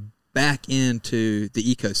pumped back into the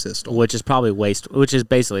ecosystem, which is probably which is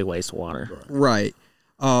basically wastewater. Right.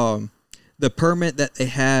 The permit that they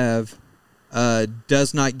have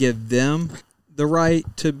does not give them the right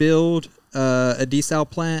to build a desal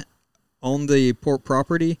plant on the port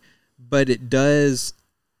property, but it does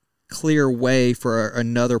clear way for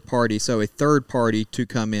another party, so a third party, to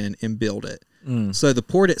come in and build it. So the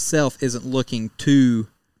port itself isn't looking to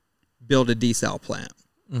build a desal plant,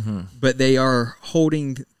 but they are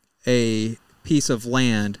holding a piece of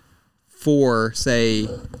land for, say,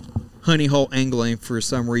 Honey Hole Angling for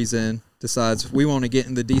some reason decides we want to get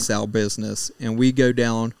in the desal business, and we go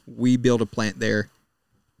down, we build a plant there,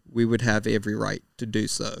 we would have every right to do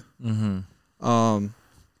so.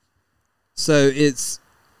 So it's,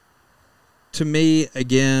 to me,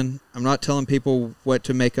 again, I'm not telling people what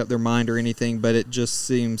to make up their mind or anything, but it just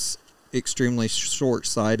seems extremely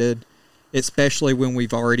short-sighted, especially when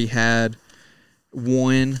we've already had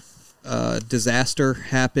one disaster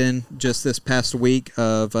happen just this past week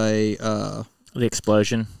of the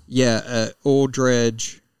explosion. Yeah, oil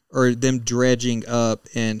dredge, or them dredging up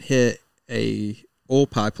and hit a oil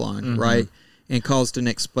pipeline, right, and caused an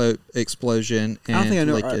explosion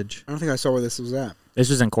and leakage. I don't think I saw where this was at. This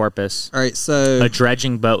was in Corpus. All right, so A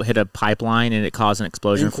dredging boat hit a pipeline and it caused an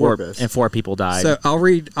explosion. In Corpus. And 4 people died. so I'll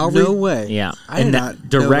read. No way. Yeah, I did and not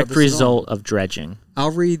that know about direct this at all. result of dredging.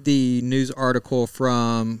 I'll read the news article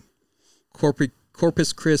from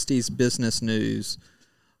Corpus Christi's Business News.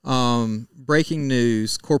 Breaking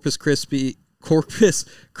news: Corpus Christi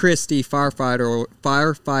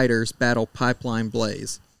firefighters battle pipeline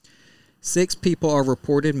blaze. 6 people are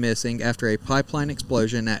reported missing after a pipeline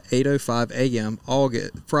explosion at 8:05 a.m.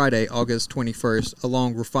 Friday, August 21st,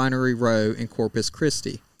 along Refinery Row in Corpus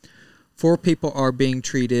Christi. 4 people are being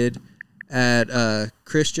treated at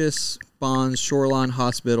Christus Bonds Shoreline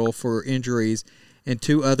Hospital for injuries, and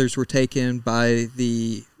 2 others were taken by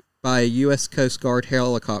a U.S. Coast Guard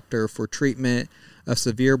helicopter for treatment of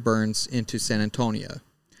severe burns into San Antonio.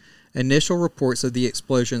 Initial reports of the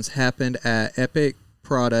explosions happened at Epic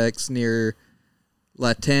Products near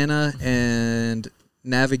Latana and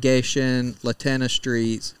Navigation Latana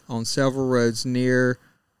Streets on several roads near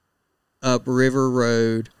Up River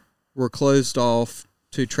Road were closed off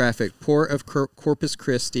to traffic. Port of Corpus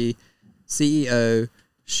Christi CEO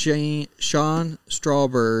Sean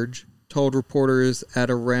Strawbridge told reporters at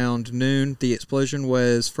around noon the explosion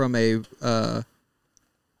was from a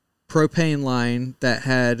propane line that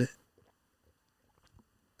had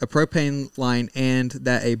a propane line and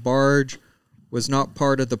that a barge was not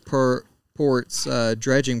part of the port's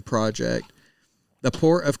dredging project. The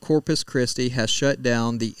Port of Corpus Christi has shut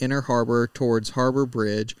down the inner harbor towards Harbor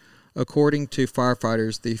Bridge. According to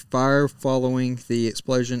firefighters, the fire following the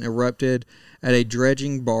explosion erupted at a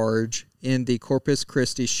dredging barge in the Corpus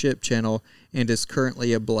Christi ship channel and is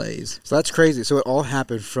currently ablaze. So that's crazy. So it all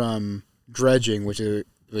happened from dredging, which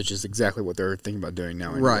is exactly what they're thinking about doing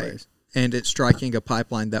now anyways. Right. And it's striking a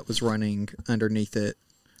pipeline that was running underneath it.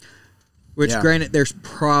 Which, granted, there's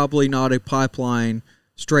probably not a pipeline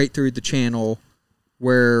straight through the channel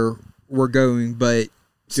where we're going, but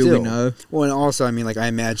do we know? Well, and also, I mean, like, I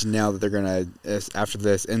imagine now that they're going to, after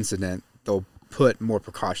this incident, they'll put more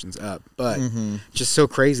precautions up. But just so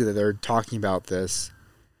crazy that they're talking about this,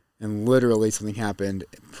 and literally something happened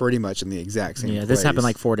pretty much in the exact same place. Yeah, this happened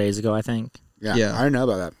like 4 days ago, I think. Yeah, Yeah. I didn't know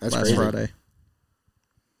about that. That's Last crazy. Friday.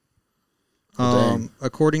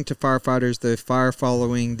 According to firefighters, the fire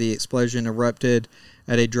following the explosion erupted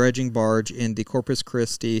at a dredging barge in the Corpus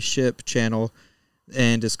Christi ship channel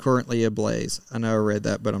and is currently ablaze. I know I read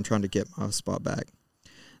that, but I'm trying to get my spot back.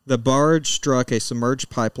 The barge struck a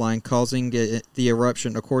submerged pipeline, causing the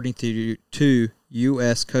eruption, according to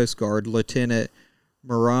U.S. Coast Guard Lieutenant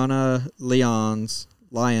Marana Lyons.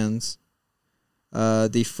 The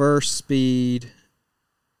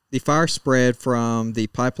fire spread from the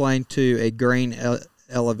pipeline to a grain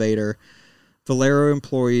elevator. Valero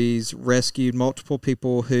employees rescued multiple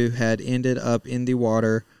people who had ended up in the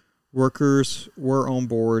water. Workers were on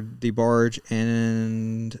board the barge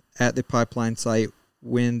and at the pipeline site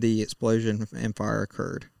when the explosion and fire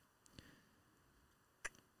occurred.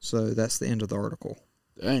 So that's the end of the article.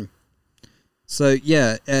 Dang. So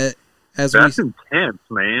yeah, That's intense,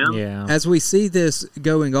 man. Yeah. as we see this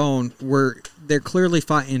going on, they're clearly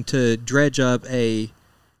fighting to dredge up a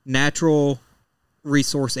natural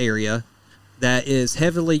resource area that is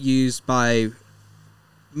heavily used by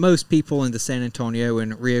most people in the San Antonio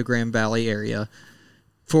and Rio Grande Valley area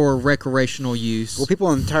for recreational use. Well, people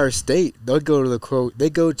in the entire state, they go to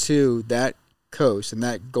that coast and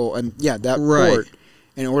that port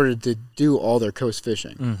in order to do all their coast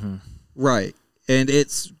fishing. Mm-hmm. Right. And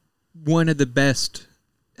it's one of the best.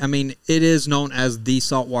 I mean, it is known as the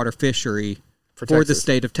saltwater fishery for the Texas.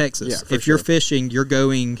 state of Texas. Yeah, if you're sure. fishing,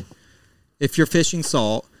 if you're fishing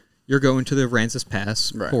salt, you're going to the Aransas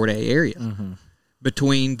Pass Right. Port A area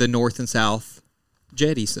between the north and south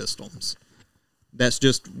jetty systems. That's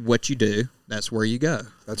just what you do. That's where you go.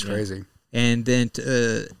 That's crazy. And then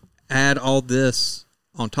to add all this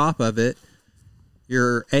on top of it,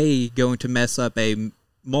 you're going to mess up a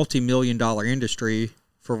multi-million-dollar industry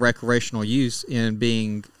for recreational use in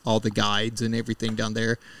being all the guides and everything down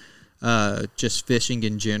there. Just fishing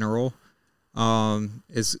in general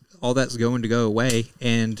is all that's going to go away.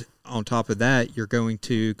 And on top of that, you're going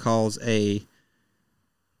to cause a...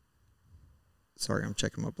 Sorry, I'm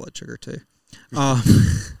checking my blood sugar too.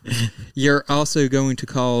 You're also going to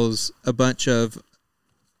cause a bunch of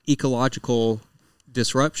ecological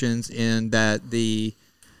disruptions in that the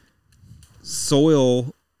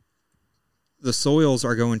soils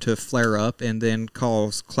are going to flare up and then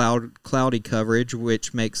cause cloudy coverage,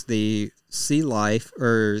 which makes the sea life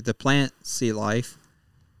or the plant sea life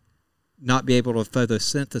not be able to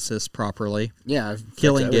photosynthesis properly, affects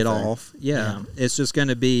killing it everything. off. Yeah, it's just going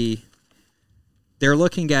to be. They're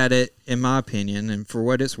looking at it, in my opinion, and for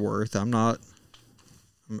what it's worth, I'm not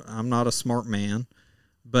a smart man,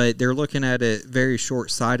 but they're looking at it very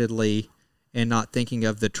short-sightedly and not thinking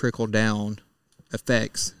of the trickle-down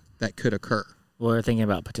effects that could occur. Well, they're thinking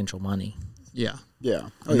about potential money, Yeah. Yeah.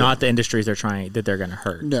 not the industries they're going to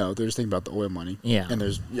hurt. No, they're just thinking about the oil money. Yeah. And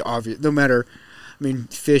there's obvious, no matter, I mean,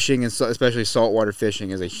 fishing, and especially saltwater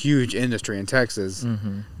fishing, is a huge industry in Texas,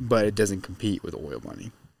 but it doesn't compete with oil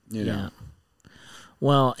money. You know? Yeah.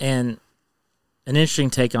 Well, and an interesting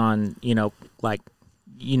take on, like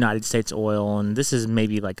United States oil, and this is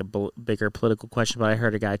maybe like a bigger political question, but I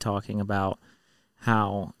heard a guy talking about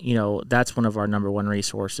how, that's one of our number one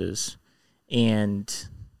resources. And,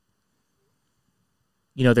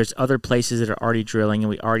 there's other places that are already drilling and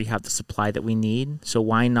we already have the supply that we need. So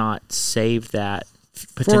why not save that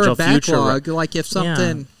potential for a backlog? Like if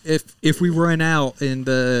something, if we run out in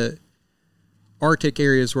the Arctic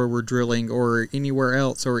areas where we're drilling or anywhere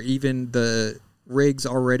else, or even the rigs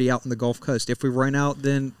already out in the Gulf Coast, if we run out,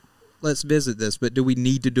 then let's visit this. But do we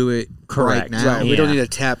need to do it right now? Right. We don't need to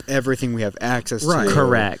tap everything we have access to.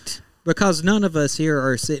 Correct. Because none of us here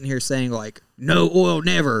are sitting here saying, like, no oil,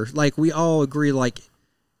 never. Like, we all agree, like,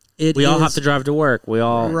 we all have to drive to work. We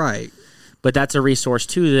all. Right. But that's a resource,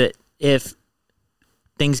 too, that if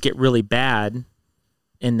things get really bad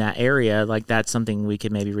in that area, like, that's something we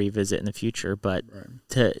could maybe revisit in the future. But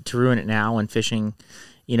to ruin it now, and fishing,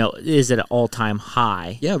 is at an all-time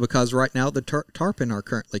high. Yeah, because right now the tarpon are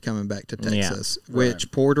currently coming back to Texas,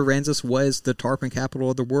 which Port Aransas was the tarpon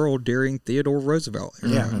capital of the world during Theodore Roosevelt.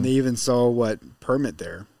 Yeah, and they even saw permit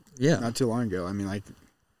there. Yeah, not too long ago. I mean, like,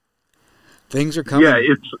 things are coming. Yeah,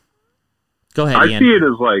 Go ahead, I Ian. see it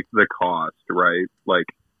as like the cost, right? Like,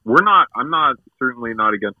 I'm certainly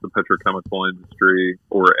not against the petrochemical industry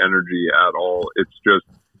or energy at all. It's just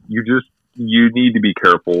you need to be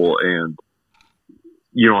careful, and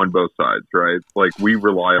on both sides, right? Like, we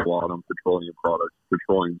rely a lot on petroleum products.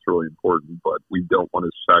 Petroleum is really important, but we don't want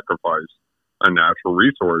to sacrifice a natural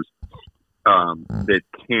resource that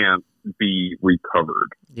can't be recovered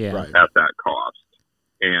at that cost.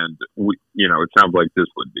 And it sounds like this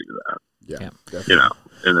would do that. Yeah.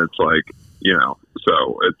 And it's like,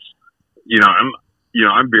 so it's,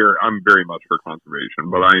 I'm very much for conservation,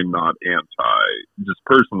 but I am not just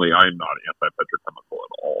personally, I am not anti-petrochemical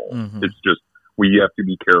at all. Mm-hmm. It's just, we have to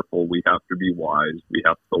be careful. We have to be wise. We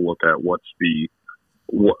have to look at what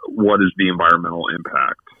is the environmental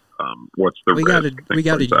impact. What's the risk? We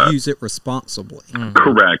got to use it responsibly. Mm-hmm.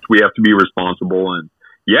 Correct. We have to be responsible, and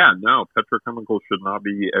petrochemicals should not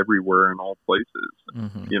be everywhere in all places.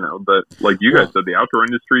 Mm-hmm. But like you guys said, the outdoor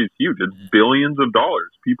industry is huge. It's billions of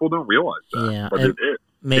dollars. People don't realize that. Yeah, but it is.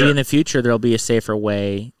 Maybe in the future there'll be a safer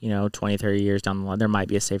way, 20, 30 years down the line, there might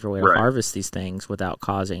be a safer way to harvest these things without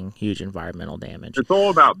causing huge environmental damage. It's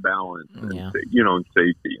all about balance and, and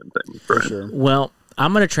safety and things. Right? For sure. Well,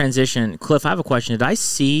 I'm going to transition. Cliff, I have a question. Did I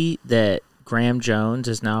see that Graham Jones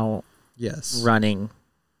is now running?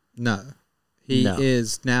 No. He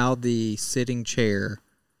is now the sitting chair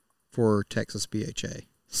for Texas BHA.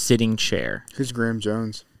 Sitting chair. Who's Graham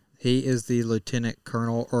Jones? He is the lieutenant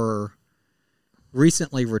colonel, or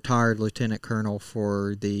recently retired lieutenant colonel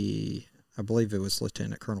for I believe it was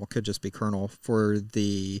lieutenant colonel, could just be colonel, for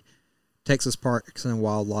the Texas Parks and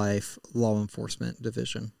Wildlife Law Enforcement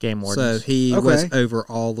Division. Game wardens. So he was over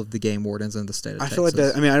all of the game wardens in the state of Texas. I feel like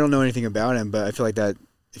that, I don't know anything about him, but I feel like that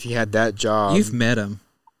if he had that job. You've met him.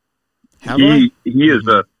 He is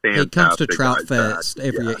a fantastic. He comes to Trout guy, Fest Jack.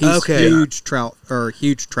 every year. He's huge trout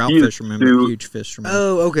fisherman, but huge fisherman.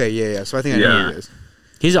 Oh, okay, yeah. So I think I know who it is.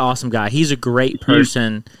 He's an awesome guy. He's a great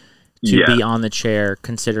person to be on the chair,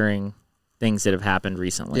 considering things that have happened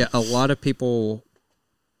recently. Yeah, a lot of people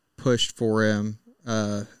pushed for him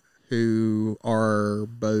who are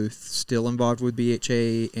both still involved with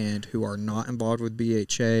BHA and who are not involved with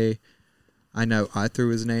BHA. I know I threw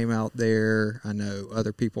his name out there. I know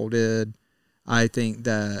other people did. I think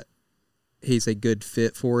that he's a good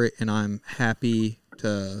fit for it, and I'm happy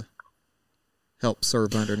to help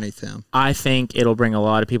serve underneath him. I think it'll bring a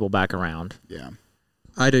lot of people back around. Yeah.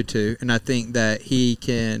 I do too, and I think that he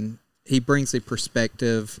brings a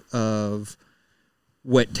perspective of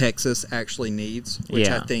what Texas actually needs, which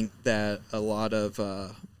I think that a lot of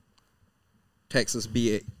Texas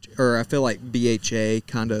I feel like BHA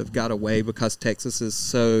kind of got away because Texas is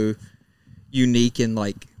so unique in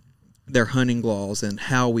like their hunting laws and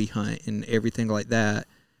how we hunt and everything like that,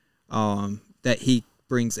 that he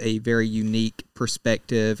brings a very unique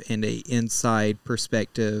perspective and a inside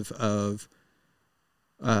perspective of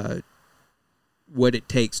what it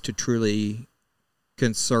takes to truly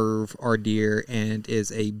conserve our deer and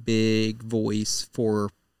is a big voice for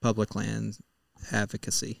public land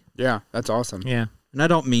advocacy. Yeah, that's awesome. Yeah. And I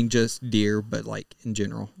don't mean just deer, but like in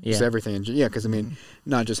general. Yeah. Just everything. Yeah, because I mean,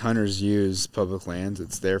 not just hunters use public lands.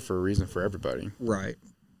 It's there for a reason for everybody. Right.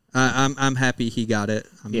 I'm happy he got it.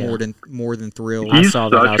 I'm Yeah. more than thrilled. I He's saw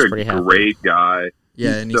that. I was such pretty a happy. great guy.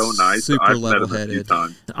 Yeah, he's and so he's nice. super I've met him a few level-headed.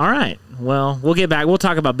 times. All right. Well, we'll get back. We'll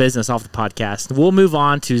talk about business off the podcast. We'll move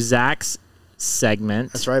on to Zach's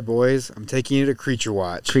segment. That's right, boys. I'm taking you to Creature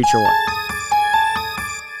Watch. Creature Watch.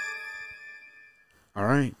 All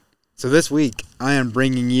right. So this week, I am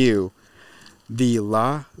bringing you the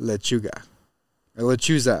La Lechuga.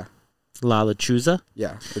 Lechuza. La Lechuza.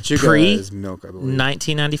 Yeah. Lechuga Pre- is milk, I believe.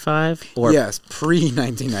 1995? Or Yes,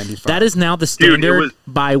 pre-1995. that is now the Dude, it standard was-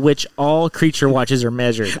 by which all creature watches are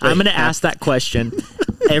measured. I'm going to ask that question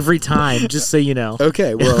every time, just so you know.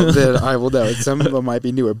 Okay, well, then I will know. Some of them might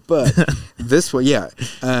be newer, but this one, yeah.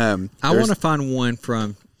 I there's- want to find one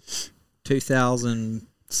from 2000.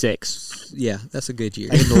 6. Yeah, that's a good year.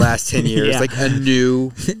 like in the last 10 years, Yeah. like a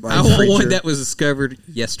new like, I want creature. one that was discovered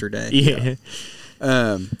yesterday. Yeah.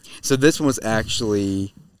 So this one was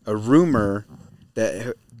actually a rumor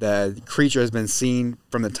that the creature has been seen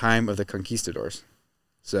from the time of the conquistadors.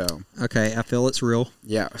 So, Okay, I feel it's real.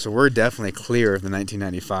 yeah, so we're definitely clear of the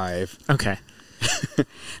 1995. Okay.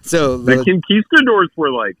 So, The conquistadors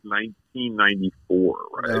were like 1994,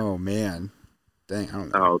 right? oh man, dang, I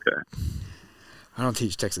don't know. Oh, okay. I don't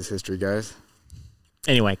teach Texas history, guys.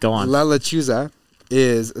 Anyway, go on. La lechuza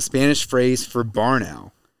is a Spanish phrase for barn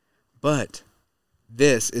owl, but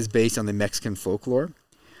this is based on the Mexican folklore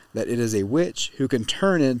that it is a witch who can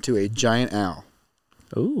turn into a giant owl.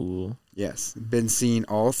 Ooh. Yes, been seen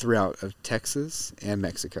all throughout of Texas and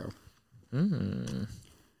Mexico.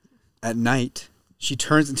 At night, she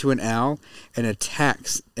turns into an owl and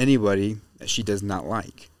attacks anybody that she does not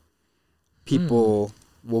like. People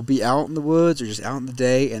will be out in the woods or just out in the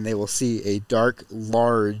day, and they will see a dark,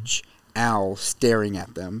 large owl staring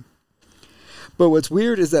at them. But what's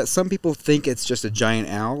weird is that some people think it's just a giant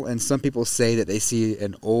owl, and some people say that they see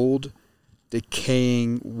an old,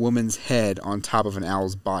 decaying woman's head on top of an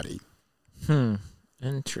owl's body.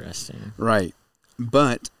 Interesting. Right.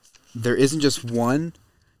 But there isn't just one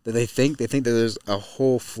that they think. They think that there's a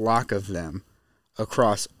whole flock of them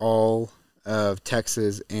across all of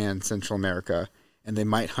Texas and Central America, and they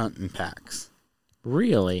might hunt in packs.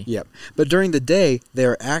 Really? Yep. But during the day,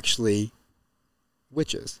 they're actually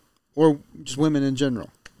witches, or just women in general.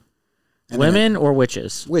 And Women or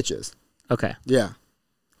witches? witches. Okay. Yeah.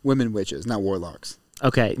 Women witches, not warlocks.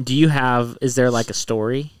 Okay. Is there like a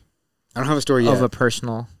story I don't have a story yet. of a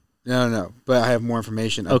personal? No. But I have more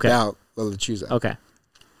information Okay. about La Lechuza. Okay.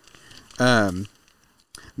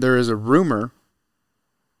 There is a rumor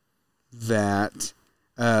that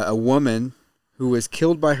a woman who was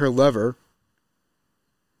killed by her lover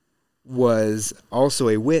was also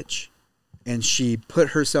a witch, and she put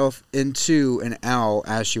herself into an owl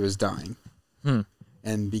as she was dying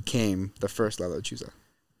and became the first La Lechuza.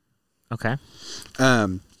 Okay.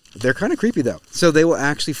 They're kind of creepy, though. So they will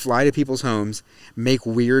actually fly to people's homes, make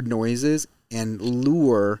weird noises, and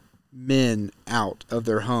lure men out of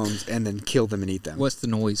their homes and then kill them and eat them. What's the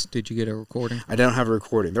noise? Did you get a recording? I don't have a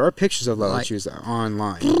recording. There are pictures of La Like- Lechuza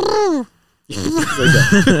online.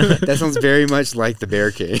 That sounds very much like the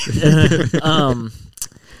bear cave.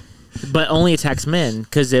 But only attacks men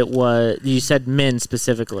because you said men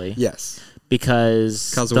specifically. Yes.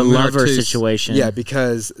 Because 'Cause the women are lover too- situation. Yeah,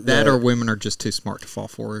 because That or women are just too smart to fall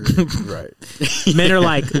for it. right. Men are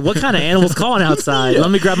like, what kind of animal's calling outside?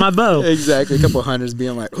 Let me grab my bow. Exactly. A couple hunters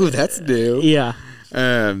being like, "Ooh, that's new." Yeah.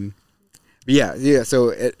 Yeah. So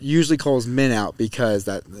it usually calls men out because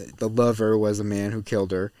that the lover was a man who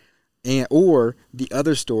killed her, or the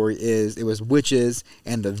other story is it was witches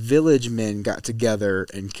and the village men got together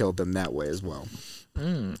and killed them that way as well.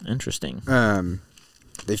 Interesting.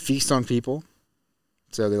 They feast on people,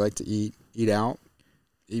 so they like to eat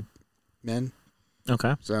men.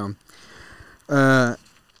 Okay. So,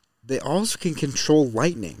 they also can control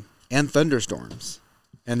lightning and thunderstorms,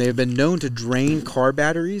 and they have been known to drain car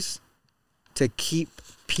batteries to keep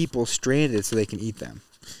people stranded so they can eat them.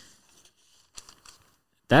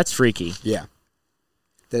 That's freaky. Yeah,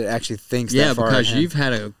 that it actually thinks. Yeah, that far because ahead. you've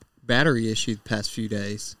had a battery issue the past few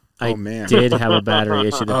days. I Oh, man. did have a battery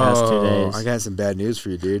issue the past 2 days. I got some bad news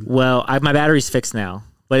for you, dude. Well, my battery's fixed now.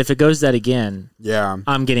 But if it goes that again, Yeah.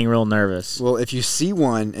 I'm getting real nervous. Well, if you see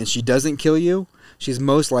one and she doesn't kill you, she's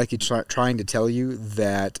most likely trying to tell you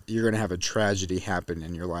that you're going to have a tragedy happen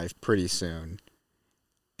in your life pretty soon.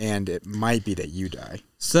 and it might be that you die.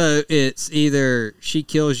 So it's either she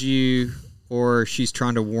kills you or she's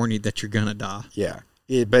trying to warn you that you're gonna die. Yeah.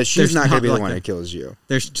 But she's There's not going to be not the like one a- that kills you.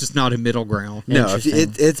 There's just not a middle ground. No, if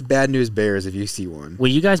Interesting. it's bad news bears if you see one. Will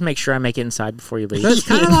you guys make sure I make it inside before you leave? But it's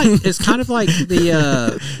kind of like the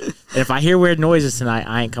And if I hear weird noises tonight,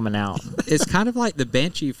 I ain't coming out. it's kind of like the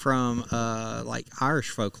banshee from like Irish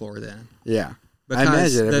folklore then. Yeah. Because I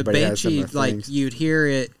imagine the everybody has banshee, similar like things. you'd hear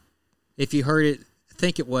it if you heard it. I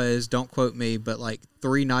think it was, don't quote me, but like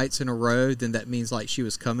 3 nights in a row, then that means like she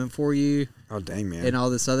was coming for you Oh, dang, man. and all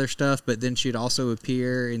this other stuff. But then she'd also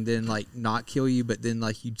appear and then like not kill you, but then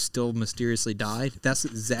like you'd still mysteriously died. That's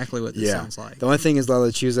exactly what this yeah. sounds like. The only thing is La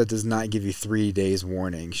Lechuza does not give you 3 days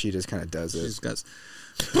warning. She just kind of does She it. just goes,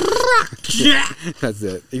 That's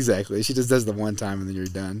it. Exactly. She just does the one time and then you're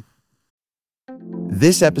done.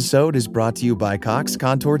 This episode is brought to you by Cox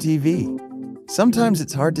Contour TV. Sometimes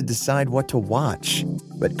it's hard to decide what to watch,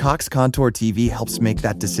 but Cox Contour TV helps make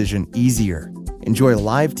that decision easier. Enjoy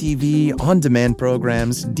live TV, on-demand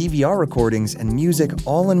programs, DVR recordings, and music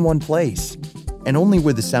all in one place. And only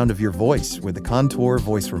with the sound of your voice with the Contour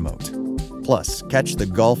voice remote. Plus, catch the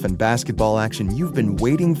golf and basketball action you've been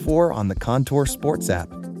waiting for on the Contour Sports app.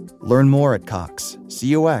 Learn more at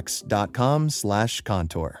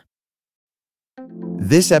cox.com/contour.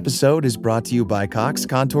 This episode is brought to you by Cox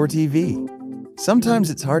Contour TV. Sometimes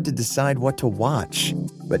it's hard to decide what to watch,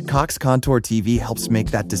 but Cox Contour TV helps make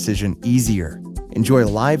that decision easier. Enjoy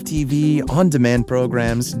live TV, on-demand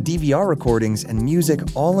programs, DVR recordings, and music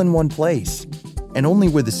all in one place. And only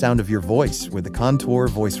with the sound of your voice with the Contour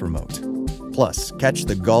voice remote. Plus, catch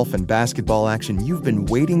the golf and basketball action you've been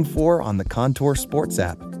waiting for on the Contour Sports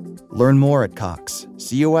app. Learn more at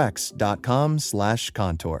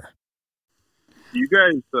cox.com/contour. Do you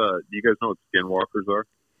guys know what skinwalkers are?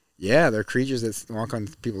 Yeah, they're creatures that walk on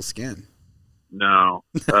people's skin. No.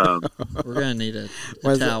 we're gonna need a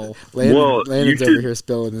Why is it- towel. Landon's you over should- here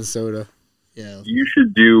spilling his soda. Yeah. You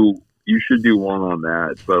should do one on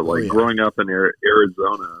that. But like yeah. growing up in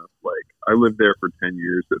Arizona, like I lived there for 10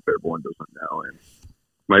 years. If everyone doesn't know, and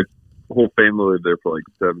my whole family lived there for like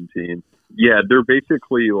 17. Yeah, they're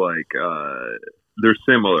basically like they're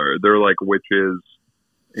similar. They're like witches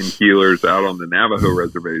and healers out on the Navajo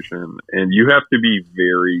reservation, and you have to be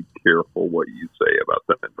very careful what you say about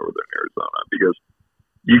them in northern Arizona because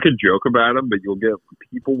you could joke about them, but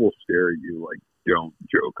people will stare at you like, don't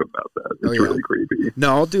joke about that. It's really creepy.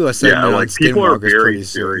 No, I'll do a segment on like people are skinwalkers very pretty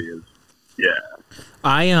soon. serious. Yeah.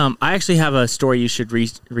 I actually have a story you should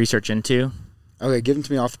research into. Okay, give them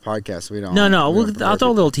to me off the podcast. So we don't. No, we don't I'll throw a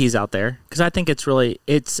provoke little tease out there because I think it's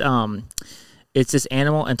this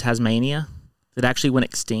animal in Tasmania that actually went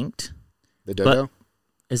extinct. it. The dodo,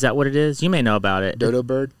 Is that what it is? You may know about it. dodo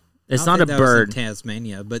bird. It's I don't not a think that was in bird.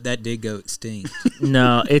 Tasmania, but that did go extinct.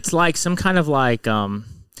 No, it's like some kind of like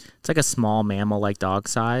it's like a small mammal, like dog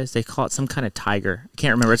size. They call it some kind of tiger. I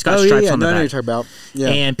can't remember. It's got stripes on the no, I know back. what you're talking about. Yeah,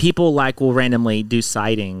 And people like will randomly do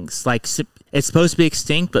sightings. Like it's supposed to be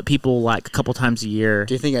extinct, but people like a couple times a year.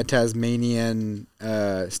 do you think at Tasmanian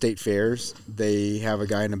state fairs they have a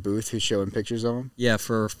guy in a booth who's showing pictures of them? Yeah,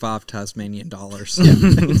 for $5 Tasmanian dollars.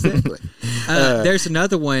 Exactly. There's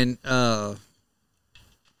another one.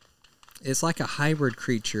 It's like a hybrid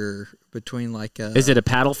creature between like a. Is it a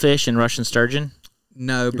paddlefish and Russian sturgeon?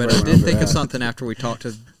 No, but right I did over think of that. something after we talked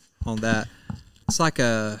on that. It's like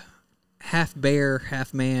a half bear,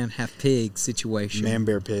 half man, half pig situation. Man,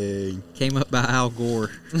 bear, pig. Came up by Al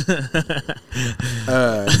Gore.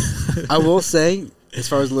 I will say, as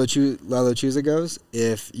far as La Lechuza goes,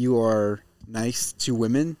 if you are nice to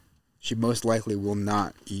women, she most likely will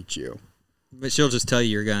not eat you. But she'll just tell you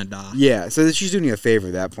you're gonna die. Yeah, so she's doing you a favor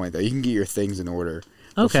at that point, though. You can get your things in order.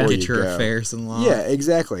 Okay. before Get you your go. affairs in line. Yeah,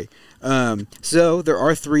 exactly. So there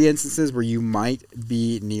are 3 instances where you might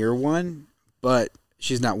be near one, but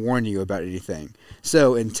she's not warned you about anything.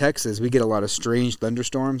 So in Texas, we get a lot of strange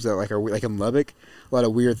thunderstorms that like in Lubbock, a lot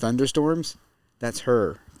of weird thunderstorms. That's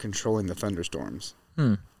her controlling the thunderstorms.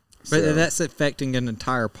 But that's affecting an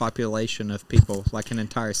entire population of people, like an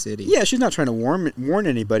entire city. Yeah, she's not trying to warn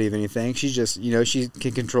anybody of anything. She's just, she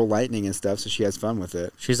can control lightning and stuff, so she has fun with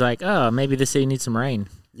it. She's like, oh, maybe the city needs some rain.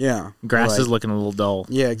 Yeah. Grass Like- is looking a little dull.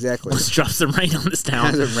 Yeah, exactly. Let's drop some rain on this town.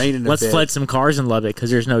 Hasn't rained in a Let's bit. flood some cars in Lubbock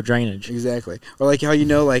because there's no drainage. Exactly. Or like how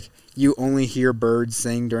you only hear birds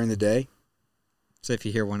sing during the day. So if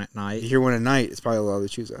you hear one at night, You hear one at night, it's probably La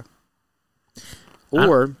Lechuza.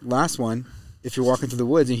 Or, last one, if you're walking through the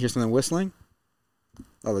woods and you hear something whistling,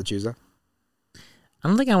 La Lechuza. I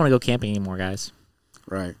don't think I want to go camping anymore, guys.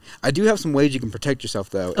 Right. I do have some ways you can protect yourself,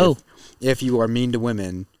 though. Oh. If you are mean to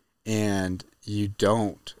women and you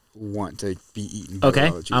don't want to be eaten by Okay,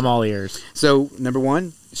 La Lechuza. I'm all ears. So, number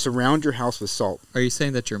one, surround your house with salt. Are you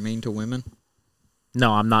saying that you're mean to women?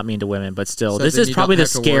 No, I'm not mean to women, but still, So this then is you probably don't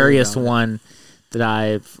the have to worry scariest about it. one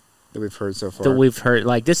that We've heard so far. we've heard.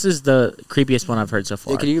 Like, this is the creepiest one I've heard so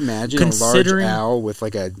far. Yeah, can you imagine a large Considering- owl with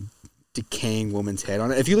like a decaying woman's head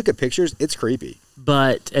on it? If you look at pictures, it's creepy.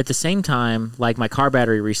 But at the same time, like my car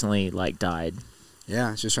battery recently like died.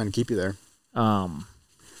 Yeah, it's just trying to keep you there.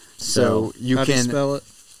 So you How do you can spell it?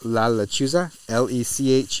 La Lechuza,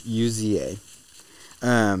 Lechuza,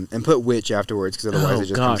 and put witch afterwards because otherwise Oh, it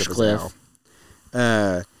just gosh, comes Cliff. up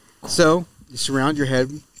as owl. So you surround your head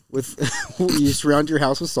with, you surround your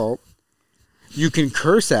house with salt. You can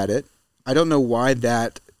curse at it. I don't know why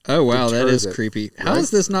that. Oh wow, that deters is it, creepy. How right? has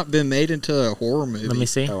this not been made into a horror movie? let me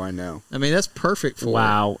see. Oh, I know. I mean, that's perfect for it.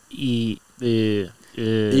 Wow. Ian,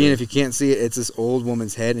 if you can't see it, it's this old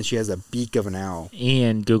woman's head, and she has a beak of an owl.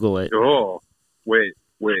 Ian, Google it. Oh, wait.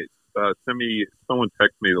 Send me. Someone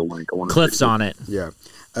text me the link. I want to. Cliff's on it. Yeah.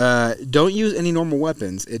 Don't use any normal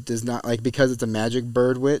weapons. It does not, like, because it's a magic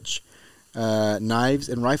bird witch, knives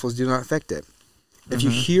and rifles do not affect it. If you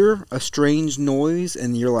hear a strange noise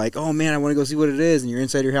and you're like, oh man, I want to go see what it is, and you're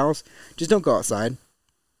inside your house, just don't go outside.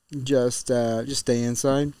 Just stay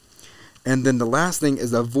inside. And then the last thing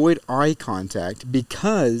is avoid eye contact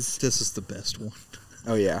because... This is the best one.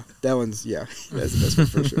 Oh, yeah. That one's, yeah. That's the best one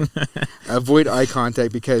for sure. Avoid eye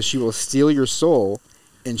contact because she will steal your soul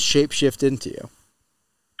and shapeshift into you.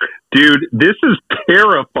 Dude, this is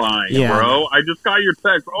terrifying, Yeah. bro. I just got your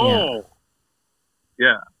text. Oh,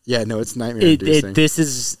 yeah. Yeah, no, it's nightmare-inducing. This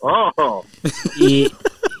is... Oh,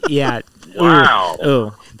 yeah. wow.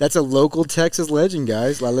 Oh. That's a local Texas legend,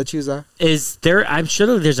 guys. La Lechuza. Is there... I'm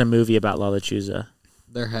sure there's a movie about La Lechuza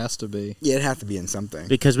There has to be. Yeah, it'd have to be in something.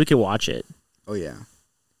 because we could watch it Oh, yeah.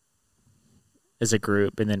 as a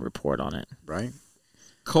group and then report on it. Right?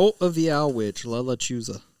 Cult of the Owl Witch, La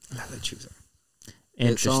Lechuza. La Lechuza.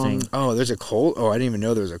 Interesting. Oh, there's a cult? Oh, I didn't even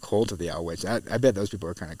know there was a cult of the Owl Witch. I bet those people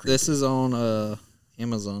are kind of creepy. This is on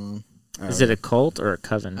Amazon. Is it a cult or a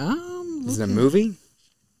coven? Is it a movie?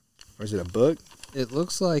 Or is it a book? It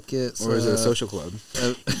looks like it's. Or is it a social club?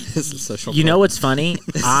 It's a social. You know club. what's funny?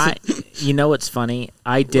 You know what's funny?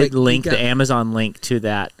 I did Wait, you link got- the Amazon link to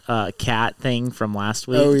that cat thing from last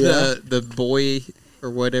week. Oh, yeah. The boy or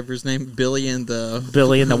whatever his name, Billy and the.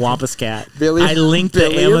 Billy and the Wampus Cat. Billy- I linked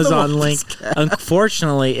Billy the and the Amazon link. Wampus Cat.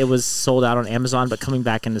 Unfortunately, it was sold out on Amazon, but coming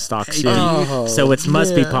back into stock soon. Oh, So it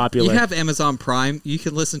must be yeah. popular. You have Amazon Prime. You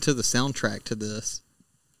can listen to the soundtrack to this.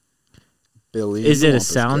 Billy. Is and it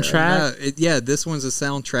a the Wampus Cat. soundtrack? Yeah, this one's a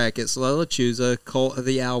soundtrack. It's La Lechuza, Cult of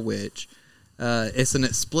the Owl Witch. It's an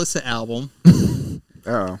explicit album,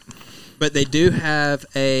 Oh. but they do have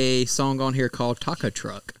a song on here called Taco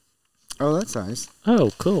Truck. Oh, that's nice.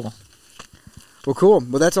 Oh, cool. Well, cool.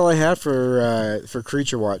 Well, that's all I had for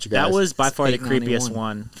Creature Watch, guys. That was by It's far the $8.91. creepiest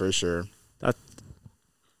one. For sure.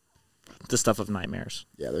 The stuff of nightmares.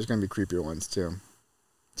 Yeah, there's going to be creepier ones, too.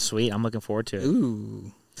 Sweet. I'm looking forward to it.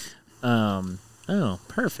 Ooh. Oh,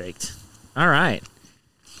 perfect. All right.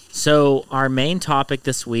 So our main topic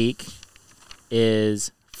this week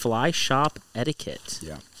is fly shop etiquette.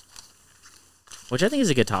 Yeah. Which I think is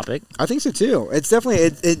a good topic. I think so, too. It's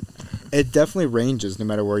definitely... It definitely ranges no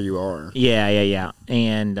matter where you are. Yeah.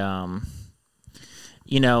 And,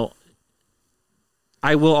 you know,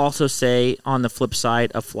 I will also say on the flip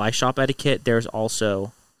side of fly shop etiquette, there's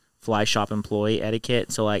also fly shop employee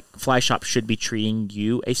etiquette. So, like, fly shop should be treating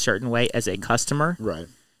you a certain way as a customer. Right.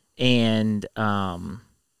 And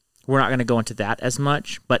we're not going to go into that as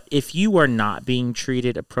much. But if you are not being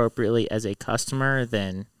treated appropriately as a customer,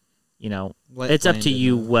 then, you know, it's up to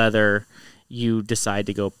you whether you decide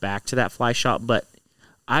to go back to that fly shop. But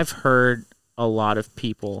I've heard a lot of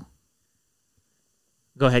people.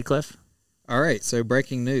 Go ahead, Cliff. All right, so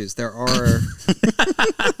breaking news. There are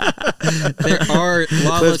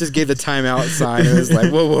Cliff just gave the timeout sign and was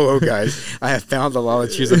like, whoa, guys. I have found the La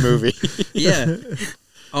Lechuza movie. Yeah.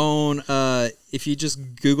 On if you just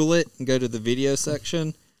Google it and go to the video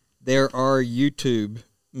section, there are YouTube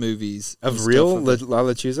movies and Of stuff real of La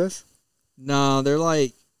it. Lechuza's? No, they're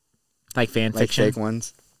like fan Like fiction. fake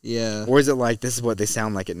ones? yeah. Or is it like, this is what they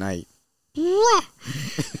sound like at night?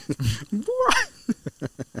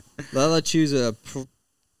 La Lechuza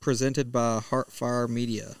presented by Heartfire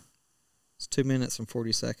Media. It's 2 minutes and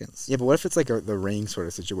 40 seconds. Yeah, but what if it's like the Ring sort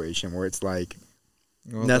of situation where it's like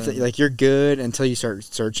Well, nothing, then- like you're good until you start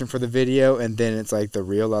searching for the video, and then it's like the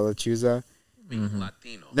real La Lechuza.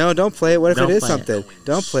 No, don't play it. What if Don't it is play it. something?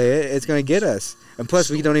 Don't play it. It's going to get us. And plus,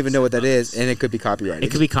 we don't even know what that is, and it could be copyrighted. It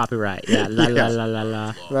could be copyright. Yeah. La la la la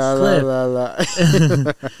la. La, la, Cliff. la,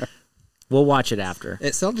 la. We'll watch it after.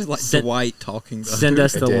 It sounded like Dwight talking. Send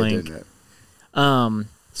us the link. Didn't it?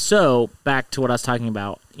 So back to what I was talking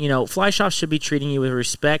about. Fly shops should be treating you with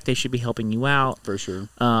respect. They should be helping you out. For sure.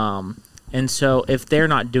 And so if they're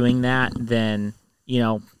not doing that, then,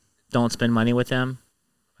 don't spend money with them.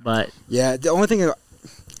 But yeah, the only thing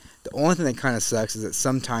that kind of sucks is that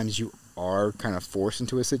sometimes you are kind of forced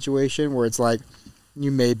into a situation where it's like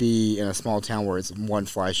you may be in a small town where it's one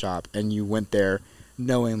fly shop and you went there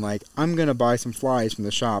knowing like I'm going to buy some flies from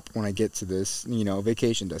the shop when I get to this,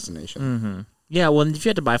 vacation destination. Mm-hmm. Yeah, well, if you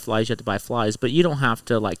have to buy flies, you have to buy flies, but you don't have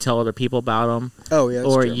to like tell other people about them. Oh, yeah, that's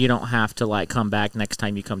or true. You don't have to like come back next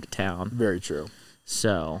time you come to town. Very true.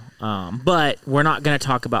 So, but we're not going to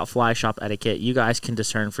talk about fly shop etiquette. You guys can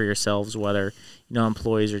discern for yourselves whether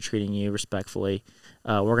employees are treating you respectfully.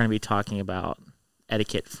 We're going to be talking about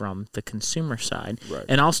etiquette from the consumer side, right.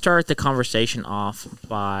 And I'll start the conversation off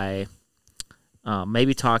by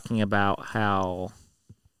maybe talking about how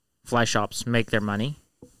fly shops make their money.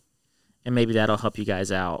 And maybe that'll help you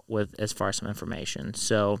guys out with as far as some information.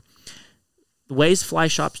 So the ways fly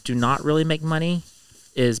shops do not really make money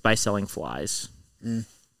is by selling flies. Mm.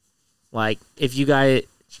 Like if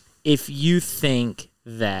you think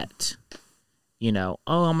that,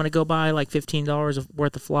 I'm going to go buy like $15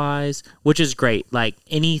 worth of flies, which is great. Like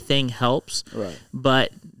anything helps. Right.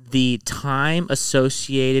 But the time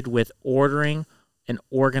associated with ordering and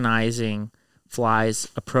organizing flies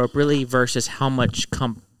appropriately versus how much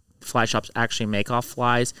fly shops actually make off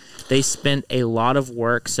flies, they spend a lot of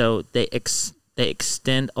work, so they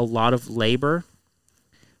extend a lot of labor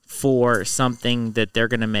for something that they're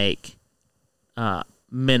going to make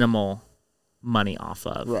minimal money off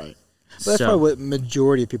of. Right. But that's probably what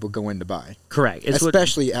majority of people go in to buy. Correct.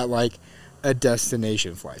 Especially at like a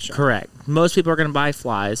destination fly shop. Correct. Most people are going to buy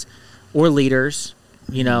flies or leaders.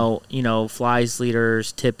 Flies,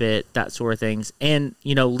 leaders, tippet, that sort of things. And,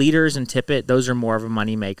 leaders and tippet, those are more of a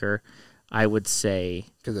money maker, I would say.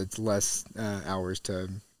 Because it's less hours to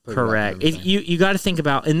put correct. If you got to think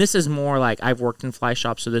about, and this is more like, I've worked in fly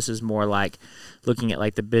shops, so this is more like looking at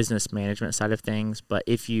like the business management side of things. But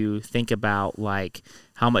if you think about like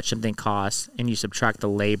how much something costs and you subtract the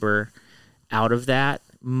labor out of that,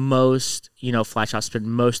 most, fly shops spend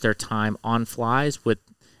most of their time on flies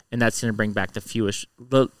and that's going to bring back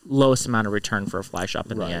the lowest amount of return for a fly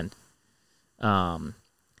shop in the end.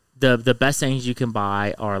 The best things you can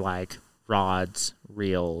buy are like rods,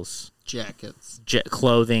 reels, jackets,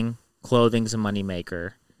 clothing. Clothing's a money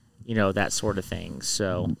maker, that sort of thing.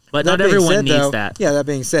 So, but not everyone needs that. Yeah, that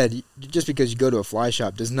being said, just because you go to a fly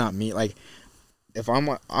shop does not mean like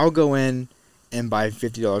I'll go in and buy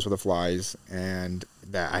 $50 worth of flies and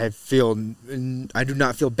that I do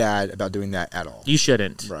not feel bad about doing that at all. You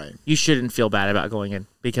shouldn't. Right. You shouldn't feel bad about going in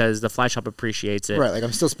because the fly shop appreciates it. Right. Like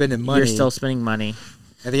I'm still spending money. You're still spending money.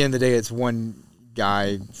 At the end of the day, it's one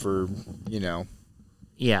guy for,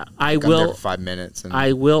 Yeah. I'm there for 5 minutes.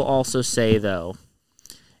 I will also say though,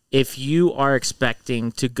 if you are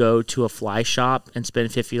expecting to go to a fly shop and spend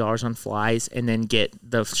 $50 on flies and then get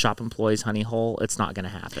the shop employee's honey hole, it's not going to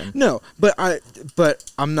happen. No, but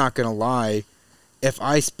I'm not going to lie. If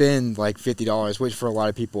I spend like $50, which for a lot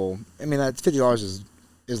of people, I mean, that's $50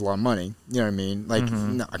 is a lot of money. You know what I mean? Like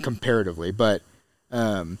not comparatively, but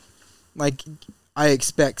like I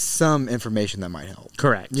expect some information that might help.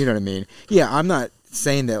 Correct. You know what I mean? Yeah, I'm not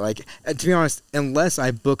saying that like to be honest, unless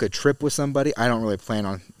I book a trip with somebody, I don't really plan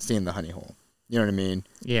on seeing the honey hole. You know what I mean?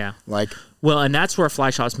 Yeah. Like well, and that's where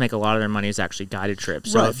fly shops make a lot of their money is actually guided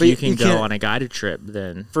trips. So right, if you can go on a guided trip,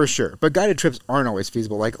 then for sure. But guided trips aren't always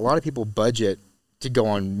feasible. Like a lot of people budget to go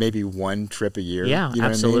on maybe one trip a year. Yeah, you know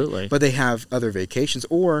absolutely. What I mean? But they have other vacations,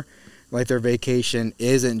 or like their vacation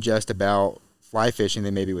isn't just about fly fishing.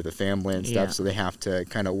 They may be with a family and stuff, so they have to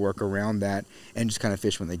kind of work around that and just kind of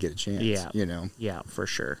fish when they get a chance. Yeah, Yeah, for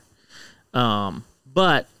sure.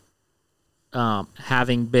 But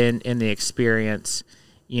having been in the experience,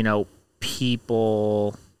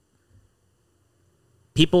 people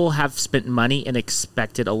have spent money and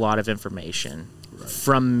expected a lot of information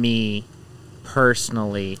from me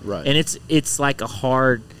personally, right? And it's like a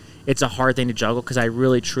hard thing to juggle because I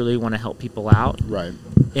really truly want to help people out, right,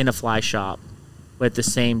 in a fly shop, but at the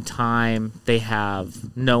same time they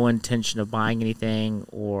have no intention of buying anything,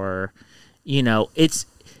 or it's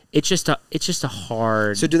just a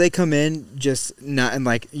hard. So do they come in just not, and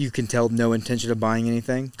like you can tell no intention of buying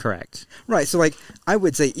anything? Correct. Right. So like I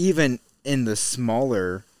would say even in the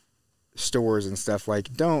smaller stores and stuff,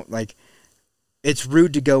 like don't like. It's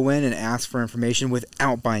rude to go in and ask for information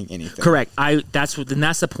without buying anything. Correct. That's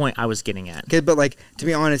the point I was getting at. Okay, but like to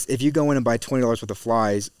be honest, if you go in and buy $20 worth of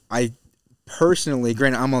flies, I personally,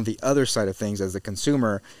 granted, I'm on the other side of things as a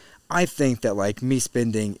consumer. I think that like me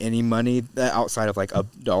spending any money outside of like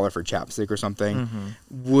 $1 for chapstick or something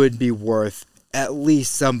would be worth at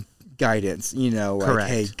least some guidance. You know, like Correct.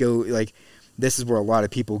 hey, go like this is where a lot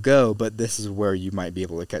of people go, but this is where you might be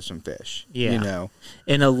able to catch some fish. Yeah. You know,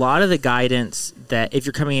 And a lot of the guidance that if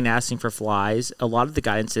you're coming in asking for flies, a lot of the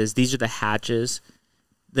guidance is these are the hatches.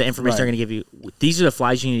 The information they're Right. going to give you, these are the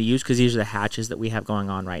flies you need to use because these are the hatches that we have going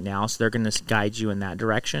on right now. So they're going to guide you in that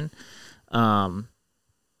direction.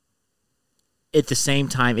 At the same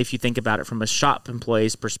time, if you think about it from a shop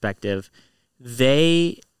employee's perspective,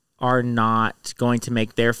 they are not going to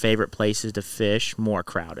make their favorite places to fish more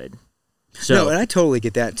crowded. So, no, and I totally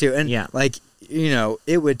get that too. And Yeah. like, you know,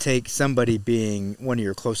 it would take somebody being one of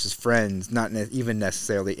your closest friends, not even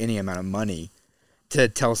necessarily any amount of money, to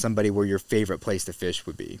tell somebody where your favorite place to fish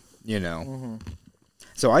would be, you know.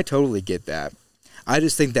 So I totally get that. I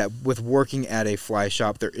just think that with working at a fly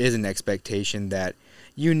shop, there is an expectation that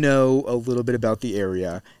you know a little bit about the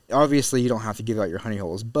area. Obviously, you don't have to give out your honey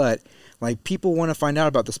holes, but like people want to find out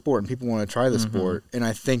about the sport and people want to try the sport. And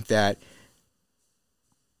I think that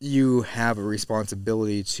you have a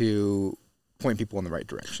responsibility to point people in the right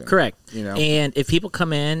direction. correct. You know? And if people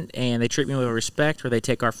come in and they treat me with respect, or they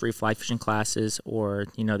take our free fly fishing classes, or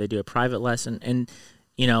you know they do a private lesson, and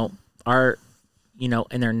you know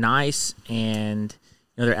and they're nice, and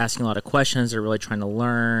you know they're asking a lot of questions, they're really trying to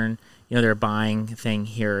learn, you know they're buying a thing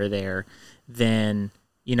here or there, then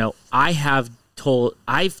you know I've told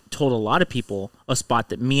a lot of people a spot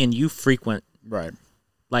that me and you frequent, Right.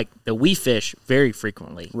 like that we fish very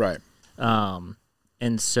frequently. Right.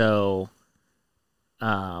 And so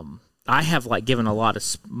I have like given a lot of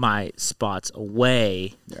my spots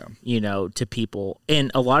away, Yeah. you know, to people.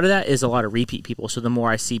 And a lot of that is a lot of repeat people. So the more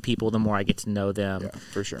I see people, the more I get to know them. Yeah,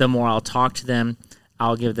 for sure. The more I'll talk to them.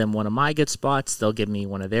 I'll give them one of my good spots. They'll give me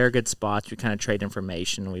one of their good spots. We kind of trade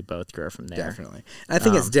information, and we both grow from there. Definitely. And I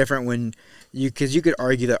think it's different when because you could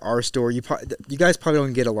argue that our store, you guys probably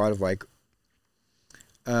don't get a lot of like,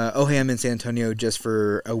 oh, hey, I'm in San Antonio just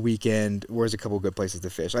for a weekend. Where's a couple good places to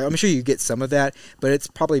fish? I'm sure you get some of that, but it's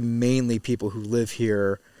probably mainly people who live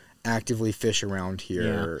here, actively fish around here.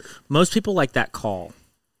 Yeah. Most people like that call.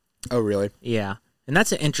 Oh, really? Yeah. And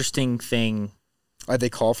that's an interesting thing. They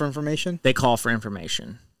call for information? They call for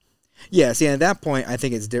information. Yeah, see, at that point, I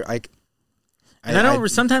think it's different. And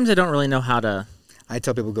sometimes I don't really know how to. I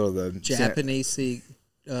tell people go to the Japanese tea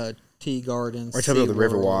gardens, or tell people the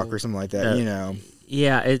SeaWorld. Riverwalk or something like that. You know,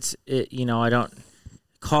 Yeah, I don't.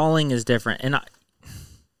 Calling is different, and I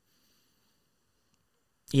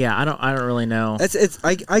don't really know.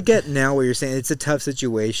 I get now what you're saying. It's a tough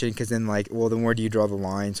situation because then then where do you draw the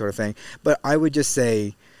line, sort of thing. But I would just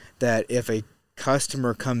say that if a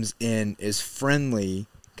customer comes in, is friendly,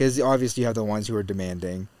 because obviously you have the ones who are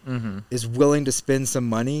demanding, is willing to spend some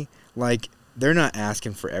money, like they're not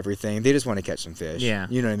asking for everything. They just want to catch some fish. Yeah.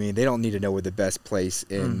 You know what I mean? They don't need to know where the best place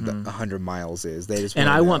in the 100 miles is. They just And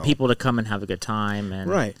want I to want know. people to come and have a good time. And,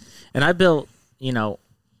 Right. And I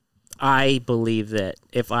believe that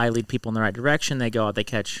if I lead people in the right direction, they go out, they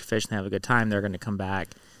catch fish, and they have a good time, they're going to come back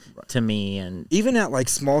to me. And even at like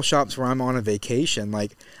small shops where I'm on a vacation,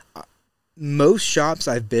 like most shops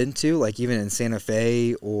I've been to, like even in Santa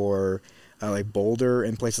Fe or like Boulder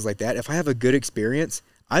and places like that, if I have a good experience,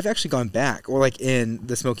 I've actually gone back. Or like in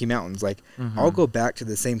the Smoky Mountains, like I'll go back to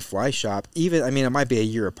the same fly shop. Even, I mean, it might be a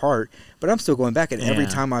year apart, but I'm still going back. And every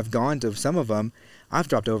time I've gone to some of them, I've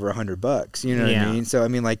dropped over $100. You know what I mean? So I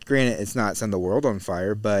mean, like, granted, it's not setting the world on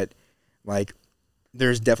fire, but like,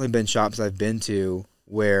 there's definitely been shops I've been to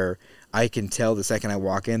where I can tell the second I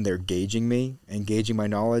walk in, they're gauging me and gauging my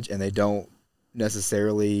knowledge, and they don't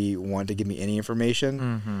necessarily want to give me any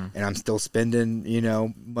information, and I'm still spending,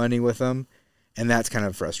 money with them, and that's kind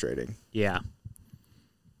of frustrating. Yeah.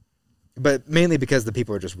 But mainly because the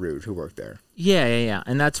people are just rude who work there. Yeah.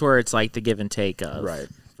 And that's where it's like the give and take of. Right,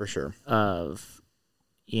 for sure.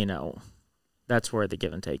 That's where the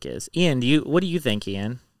give and take is. Ian, what do you think,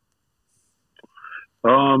 Ian?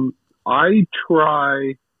 I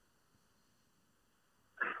try.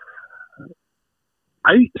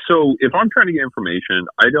 So if I'm trying to get information,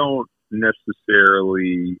 I don't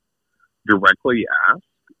necessarily directly ask,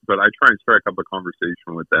 but I try and strike up a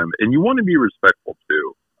conversation with them. And you want to be respectful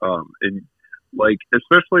too. And like,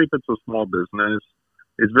 especially if it's a small business,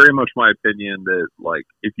 it's very much my opinion that like,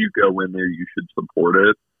 if you go in there, you should support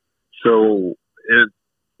it. So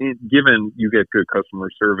given you get good customer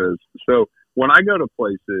service. So when I go to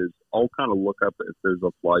places, I'll kind of look up if there's a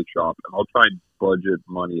fly shop, and I'll try and budget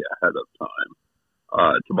money ahead of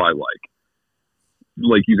time to buy like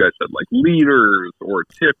like you guys said, like leaders or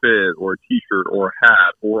tippet or t-shirt or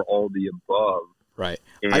hat or all the above. Right.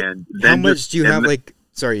 And how much do you have? Like,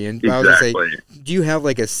 sorry, Ian. Exactly. I was gonna say, do you have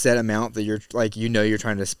like a set amount that you're like you're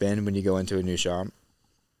trying to spend when you go into a new shop?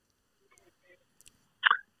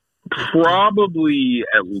 Probably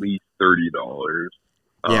at least $30.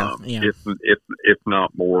 Yeah. If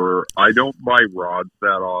not more. I don't buy rods that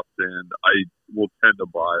often. I will tend to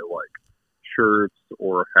buy like shirts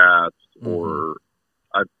or hats, or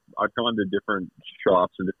I've gone to different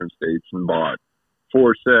shops in different states and bought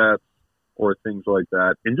sets or things like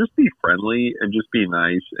that, and just be friendly and just be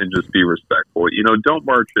nice and just be respectful. You know, don't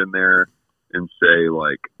march in there and say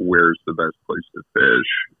like, "Where's the best place to fish?"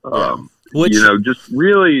 You know, just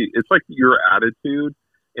really, it's like your attitude.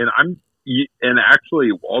 And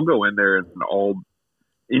actually, I'll go in there and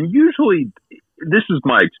usually, this is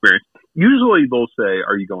my experience. Usually, they'll say,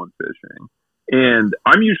 "Are you going fishing?" And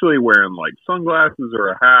I'm usually wearing like sunglasses or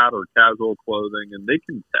a hat or casual clothing, and they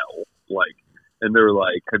can tell. Like, and they're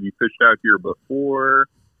like, "Have you fished out here before?"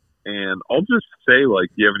 And I'll just say, like,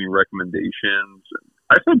 "Do you have any recommendations?"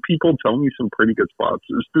 I've had people tell me some pretty good spots,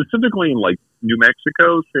 specifically in like New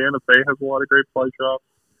Mexico. Santa Fe has a lot of great fly shops.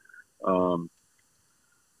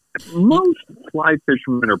 Most fly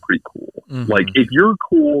fishermen are pretty cool. Like, if you're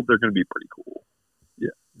cool, they're going to be pretty cool.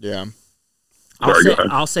 Yeah.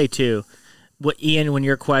 I'll say too. Ian, when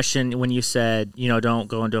you said, you know, don't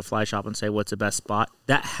go into a fly shop and say what's the best spot,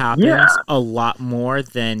 that happens a lot more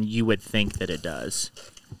than you would think that it does.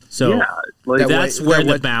 So that's where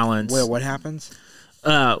the balance. What happens?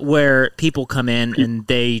 Where people come in and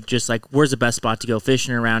they just like, where's the best spot to go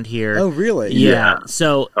fishing around here? Oh, really? Yeah.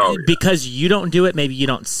 So because you don't do it, maybe you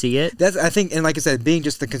don't see it. That's, I think, and like I said, being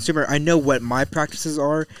just the consumer, I know what my practices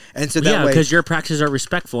are, and so that way, because your practices are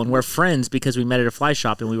respectful, and we're friends because we met at a fly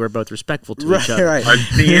shop and we were both respectful to each other. Right. I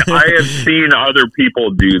have seen other people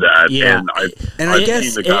do that. Yeah, and I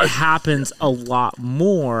guess it happens a lot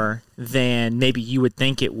more than maybe you would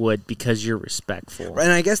think it would because you're respectful.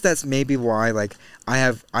 And I guess that's maybe why, like, I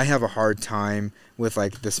have a hard time with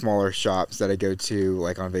like the smaller shops that I go to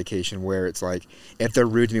like on vacation, where it's like if they're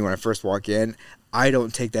rude to me when I first walk in, I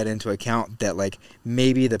don't take that into account that like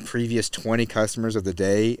maybe the previous 20 customers of the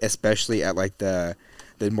day, especially at like the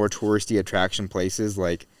more touristy attraction places,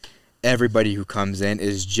 like everybody who comes in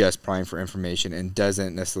is just prying for information and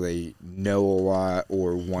doesn't necessarily know a lot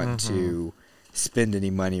or want to spend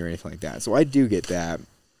any money or anything like that. So I do get that.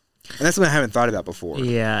 And that's something I haven't thought about before.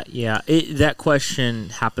 Yeah. That question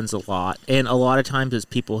happens a lot. And a lot of times it's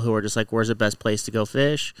people who are just like, where's the best place to go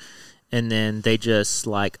fish? And then they just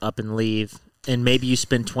like up and leave. And maybe you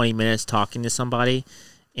spend 20 minutes talking to somebody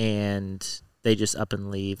and they just up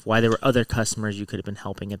and leave. Why there were other customers you could have been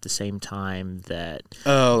helping at the same time that...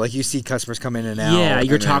 Oh, like you see customers come in and out. Yeah,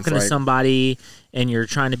 you're talking to somebody and you're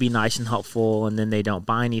trying to be nice and helpful and then they don't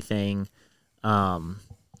buy anything.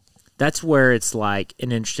 That's where it's like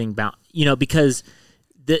an interesting balance, you know, because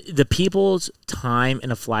the people's time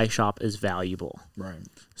in a fly shop is valuable. Right.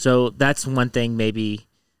 So that's one thing maybe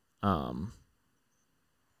to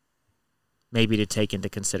take into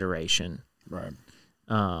consideration. Right.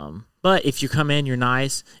 But if you come in, you're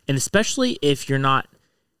nice, and especially if you're not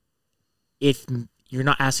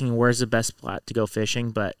asking where's the best spot to go fishing,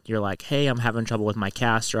 but you're like, hey, I'm having trouble with my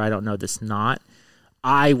cast, or I don't know this knot,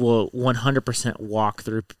 I will 100% walk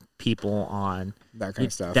through people on that kind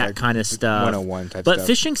of stuff. That kind of stuff. 101 type but stuff.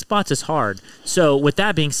 Fishing spots is hard. So with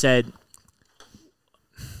that being said,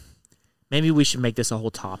 maybe we should make this a whole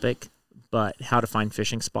topic, but how to find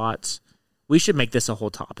fishing spots. We should make this a whole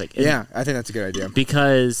topic. Yeah, I think that's a good idea.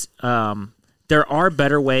 Because there are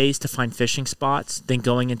better ways to find fishing spots than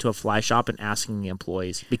going into a fly shop and asking the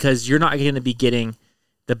employees, because you're not going to be getting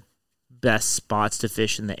the best spots to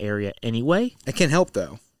fish in the area anyway. It can help,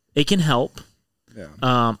 though. It can help.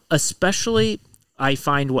 Yeah. Especially, I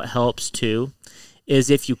find what helps, too, is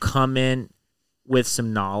if you come in with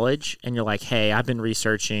some knowledge and you're like, hey, I've been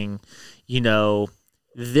researching, you know,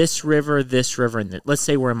 this river, and let's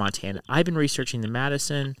say we're in Montana. I've been researching the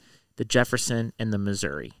Madison, the Jefferson, and the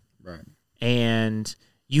Missouri. Right. And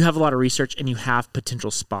you have a lot of research and you have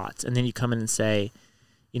potential spots. And then you come in and say,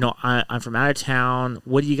 you know, I'm from out of town.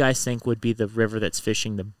 What do you guys think would be the river that's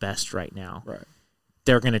fishing the best right now? Right.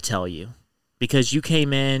 They're going to tell you. Because you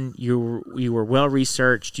came in, you were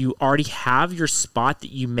well-researched, you already have your spot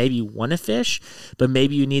that you maybe want to fish, but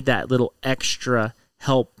maybe you need that little extra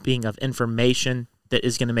helping of information that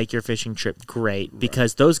is going to make your fishing trip great,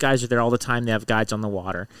 because those guys are there all the time. They have guides on the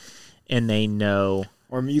water, and they know.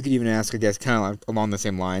 Or you could even ask, I guess, kind of like along the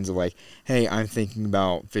same lines of like, hey, I'm thinking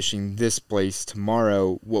about fishing this place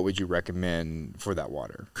tomorrow. What would you recommend for that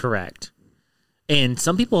water? Correct. And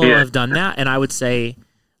some people have done that, and I would say,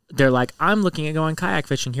 they're like, I'm looking at going kayak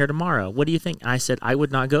fishing here tomorrow. What do you think? I said, I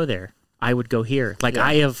would not go there. I would go here. Like,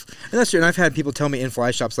 I have... And that's true. And I've had people tell me in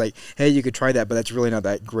fly shops, like, hey, you could try that, but that's really not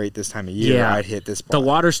that great this time of year. Yeah. I'd hit this spot. The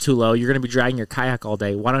water's too low. You're going to be dragging your kayak all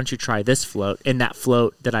day. Why don't you try this float? And that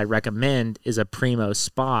float that I recommend is a primo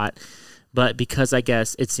spot. But because I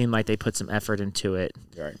guess it seemed like they put some effort into it,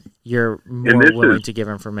 Right. you're more willing to give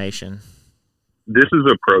information. This is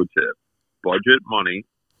a pro tip. Budget money.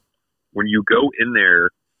 When you go in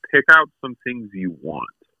there, pick out some things you want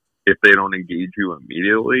if they don't engage you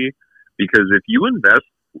immediately. Because if you invest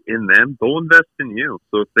in them, they'll invest in you.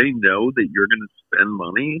 So if they know that you're going to spend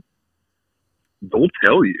money, they'll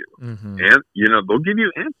tell you. Mm-hmm. And, they'll give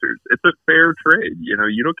you answers. It's a fair trade. You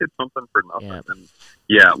don't get something for nothing.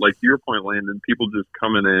 Yeah. And like to your point, Landon, people just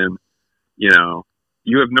coming in, you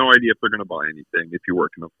have no idea if they're going to buy anything if you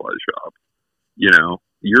work in a fly shop.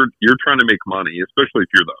 You're trying to make money, especially if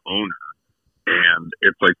you're the owner. And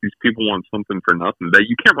it's like these people want something for nothing. That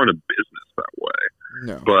you can't run a business that way.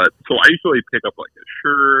 No. But so I usually pick up like a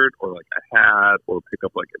shirt or like a hat or pick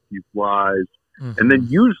up like a few flies. Mm-hmm. And then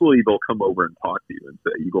usually they'll come over and talk to you and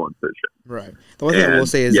say, you going fishing. Right. The one thing I will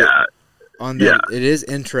say is that on that, it is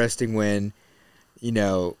interesting when,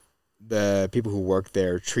 the people who work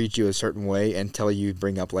there treat you a certain way until you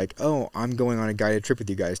bring up like, oh, I'm going on a guided trip with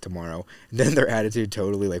you guys tomorrow. And then their attitude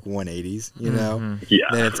totally like 180s, Mm-hmm. Yeah.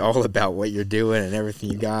 Then it's all about what you're doing and everything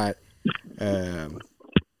you got.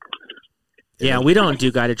 Yeah, we don't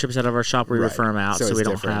do guided trips out of our shop. We Right. refer them out, so it's we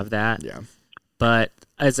don't different. have that. Yeah. But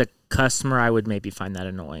as a customer, I would maybe find that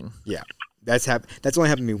annoying. Yeah. That's only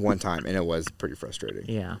happened to me one time, and it was pretty frustrating.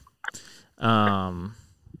 Yeah.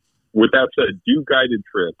 With that said, do guided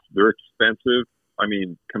trips. They're expensive. I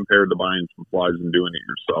mean, compared to buying some flies and doing it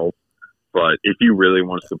yourself. But if you really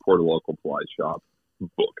want to support a local fly shop,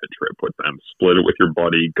 book a trip with them. Split it with your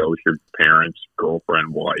buddy. Go with your parents,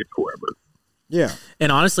 girlfriend, wife, whoever. Yeah. And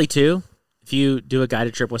honestly, too, if you do a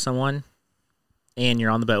guided trip with someone and you're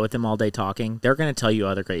on the boat with them all day talking, they're going to tell you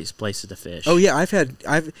other great places to fish. Oh yeah,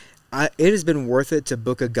 it has been worth it to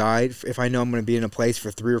book a guide if I know I'm going to be in a place for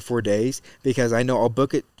 3 or 4 days, because I know I'll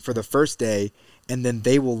book it for the first day and then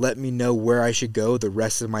they will let me know where I should go the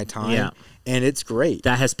rest of my time. Yeah. And it's great.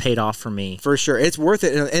 That has paid off for me. For sure. It's worth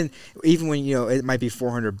it. And even when, it might be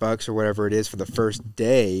 $400 or whatever it is for the first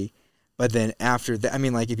day, but then after that, I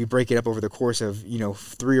mean, like if you break it up over the course of,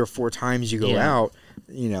 3 or 4 times you go out,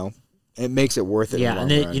 it makes it worth it. Yeah. And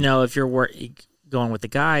then, if you're going with the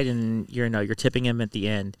guide and you're tipping him at the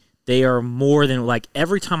end, they are more than like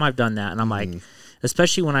every time I've done that. And I'm like,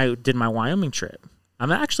 especially when I did my Wyoming trip,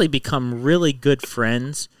 I've actually become really good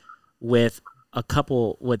friends with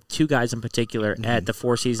with 2 guys in particular at the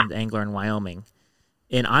Four Seasons Angler in Wyoming.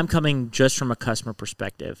 And I'm coming just from a customer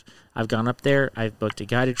perspective. I've gone up there, I've booked a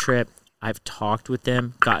guided trip, I've talked with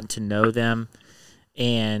them, gotten to know them,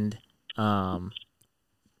 and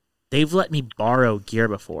they've let me borrow gear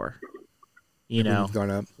before. You've gone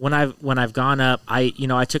up. When I've gone up, I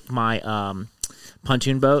took my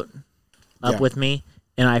pontoon boat up with me,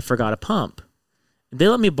 and I forgot a pump. They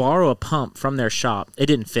let me borrow a pump from their shop. It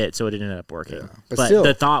didn't fit, so it didn't end up working. Yeah. But still,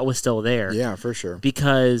 the thought was still there. Yeah, for sure.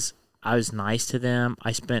 Because I was nice to them.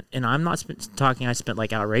 I spent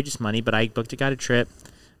like outrageous money, but I booked a guided trip,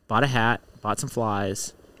 bought a hat, bought some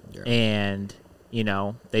flies, and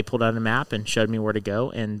they pulled out a map and showed me where to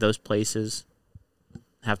go, and those places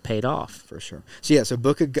have paid off. For sure. So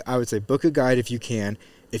I would say book a guide if you can.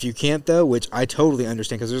 If you can't, though, which I totally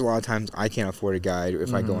understand, because there's a lot of times I can't afford a guide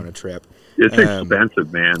if I go on a trip. It's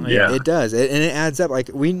expensive, man. Yeah, it does, and it adds up. Like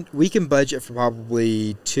we can budget for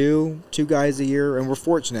probably two guides a year, and we're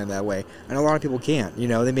fortunate that way. And a lot of people can't.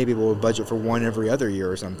 They may be able to budget for one every other year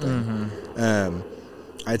or something.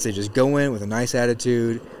 I'd say just go in with a nice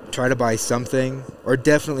attitude, try to buy something, or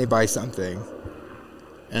definitely buy something,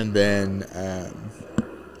 and then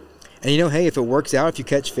hey, if it works out, if you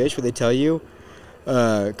catch fish where they tell you,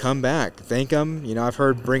 come back, thank them. I've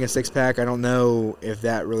heard bring a 6-pack. I don't know if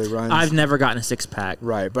that really runs. I've never gotten a 6-pack.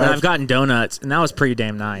 Right, but I've gotten donuts, and that was pretty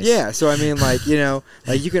damn nice. Yeah, so I mean, like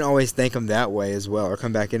you can always thank them that way as well, or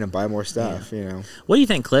come back in and buy more stuff. What do you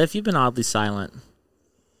think, Cliff? You've been oddly silent.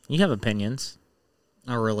 You have opinions.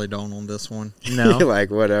 I really don't on this one. No, You're like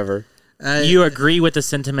whatever. You agree with the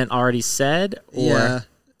sentiment already said, or yeah,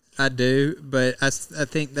 I do, but I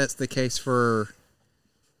think that's the case for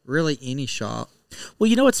really any shop. Well,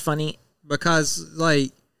 you know what's funny? Because,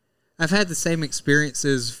 like, I've had the same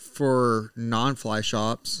experiences for non-fly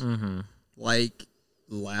shops. Mm-hmm. Like,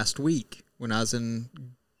 last week when I was in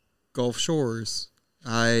Gulf Shores,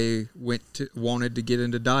 I wanted to get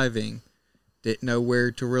into diving. Didn't know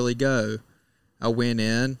where to really go. I went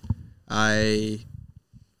in, I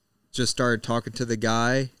just started talking to the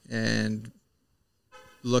guy and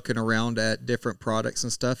looking around at different products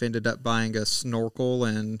and stuff. Ended up buying a snorkel,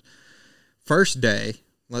 and first day,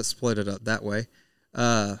 let's split it up that way.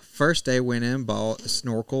 First day went in, bought a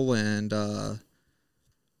snorkel and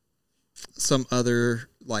some other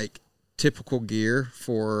like typical gear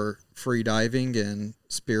for free diving and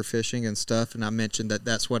spearfishing and stuff. And I mentioned that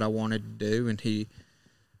that's what I wanted to do, and he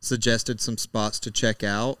suggested some spots to check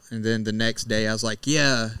out. And then the next day I was like,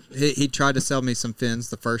 yeah, he tried to sell me some fins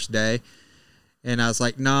the first day. And I was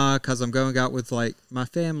like, nah, because I'm going out with like my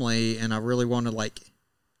family and I really want to like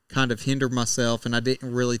kind of hinder myself. And I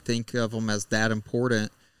didn't really think of them as that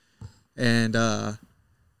important. And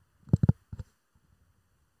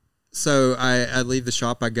so I leave the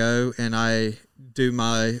shop, I go and I do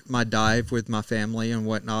my dive with my family and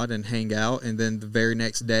whatnot and hang out. And then the very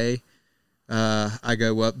next day, I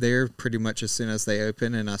go up there pretty much as soon as they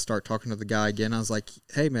open, and I start talking to the guy again. I was like,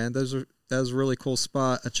 hey man, that was a really cool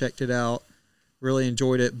spot. I checked it out, really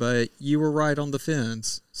enjoyed it, but you were right on the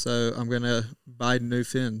fins. So I'm going to buy new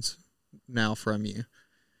fins now from you.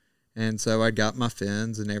 And so I got my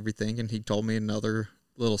fins and everything, and he told me another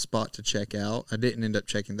little spot to check out. I didn't end up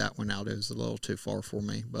checking that one out. It was a little too far for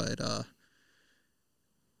me, but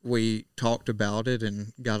we talked about it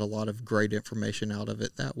and got a lot of great information out of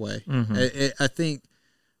it that way. Mm-hmm. I think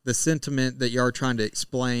the sentiment that you are trying to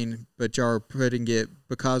explain, but you are putting it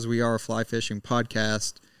because we are a fly fishing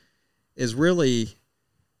podcast, is really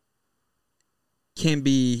can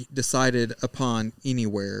be decided upon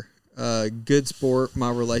anywhere. Good Sport, my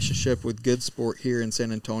relationship with Good Sport here in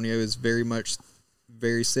San Antonio is very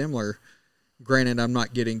similar. Granted, I'm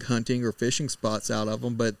not getting hunting or fishing spots out of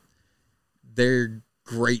them, but they're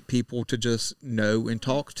great people to just know and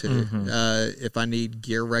talk to. Mm-hmm. If I need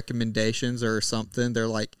gear recommendations or something, they're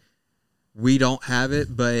like, we don't have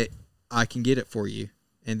it, but I can get it for you.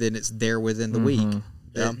 And then it's there within the week.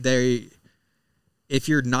 Yeah. If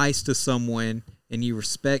you're nice to someone and you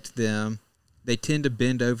respect them, they tend to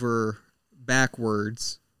bend over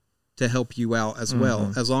backwards to help you out as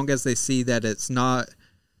well. As long as they see that it's not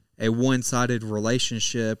a one-sided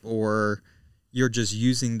relationship or you're just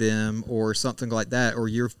using them or something like that, or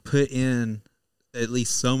you've put in at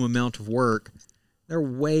least some amount of work, they're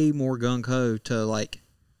way more gung-ho to like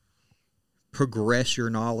progress your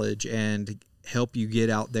knowledge and help you get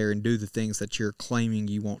out there and do the things that you're claiming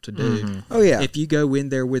you want to do. Mm-hmm. Oh yeah. If you go in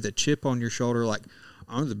there with a chip on your shoulder, like,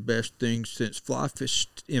 I'm the best thing since fly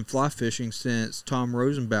fishing since Tom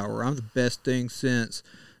Rosenbauer. I'm the best thing since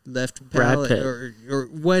Left Pallet or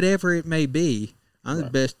whatever it may be. I'm the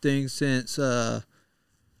best thing since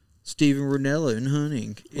Steven Ranella in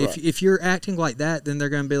hunting. Right. If you're acting like that, then they're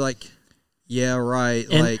going to be like, yeah, right.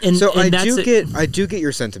 I do get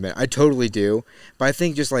your sentiment. I totally do. But I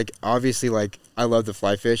think just like obviously like I love to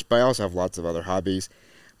fly fish, but I also have lots of other hobbies.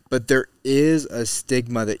 But there is a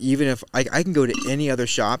stigma that even if I can go to any other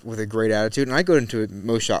shop with a great attitude, and I go into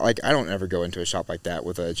most shop, like I don't ever go into a shop like that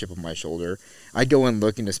with a chip on my shoulder. I go in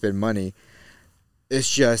looking to spend money.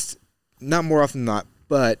 It's just not more often than not,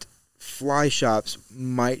 but fly shops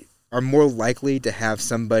are more likely to have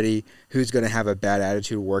somebody who's going to have a bad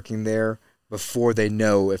attitude working there before they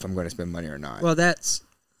know if I'm going to spend money or not. Well, that's...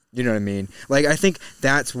 You know what I mean? Like, I think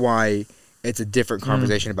that's why it's a different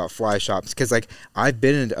conversation about fly shops. Because, like, I've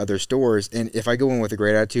been into other stores, and if I go in with a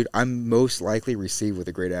great attitude, I'm most likely received with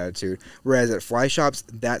a great attitude. Whereas at fly shops,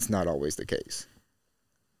 that's not always the case.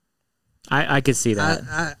 I could see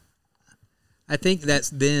that. I think that's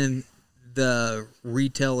then the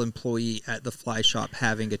retail employee at the fly shop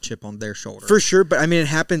having a chip on their shoulder. For sure, but I mean, it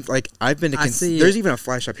happens, like, I've been to, there's even a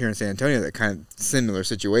fly shop here in San Antonio that kind of similar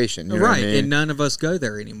situation. You know what I mean? And none of us go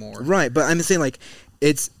there anymore. Right, but I'm saying, like,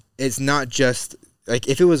 it's not just, like,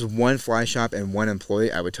 if it was one fly shop and one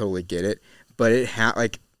employee, I would totally get it, but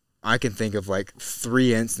like, I can think of, like,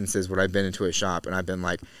 3 instances where I've been into a shop and I've been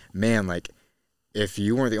like, man, like, if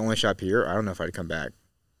you weren't the only shop here, I don't know if I'd come back.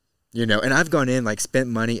 You know, and I've gone in, like, spent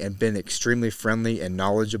money and been extremely friendly and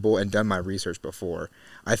knowledgeable and done my research before.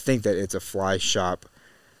 I think that it's a fly shop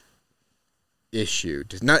issue.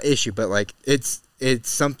 Not issue, but, like, it's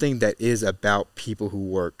something that is about people who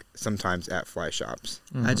work sometimes at fly shops.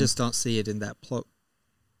 Mm-hmm. I just don't see it in that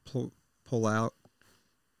pull out.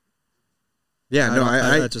 Yeah,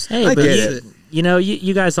 I get it. You know,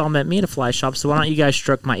 you guys all met me at a fly shop, so why don't you guys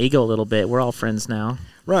stroke my ego a little bit? We're all friends now.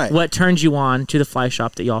 Right. What turned you on to the fly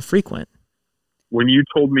shop that y'all frequent? When you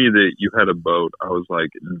told me that you had a boat, I was like,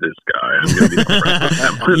 this guy, I'm going to be my friend with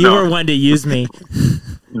that. You were one to use me.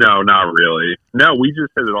 No, not really. No, we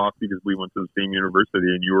just hit it off because we went to the same university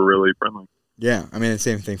and you were really friendly. Yeah, I mean, the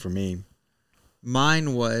same thing for me.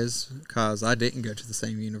 Mine was, because I didn't go to the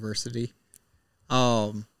same university.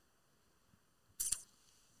 I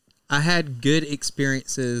had good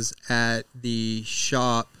experiences at the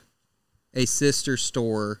shop, a sister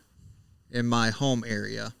store in my home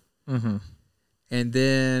area. Mm-hmm. And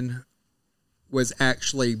then was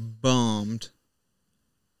actually bummed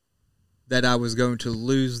that I was going to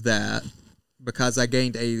lose that, because I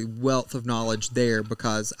gained a wealth of knowledge there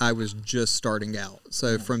because I was just starting out.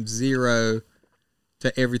 So from zero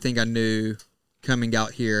to everything I knew coming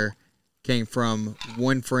out here came from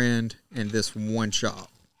one friend and this one shop.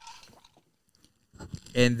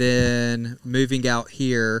 And then moving out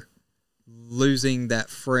here, losing that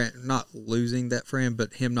friend, not losing that friend,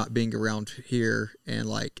 but him not being around here and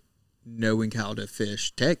like knowing how to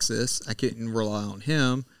fish Texas, I couldn't rely on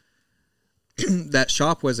him. That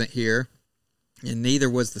shop wasn't here, and neither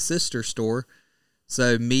was the sister store.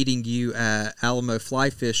 So meeting you at Alamo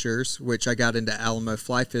Fly Fishers, which I got into Alamo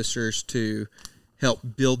Fly Fishers to help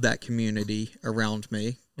build that community around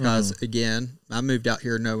me. Because, again, I moved out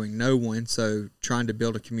here knowing no one, so trying to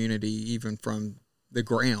build a community even from the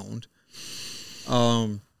ground.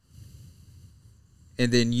 And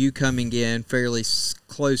then you coming in fairly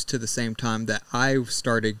close to the same time that I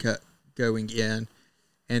started going in,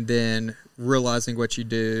 and then realizing what you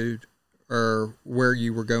do or where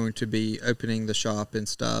you were going to be opening the shop and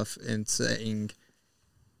stuff, and saying,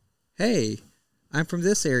 hey, I'm from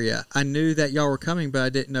this area. I knew that y'all were coming, but I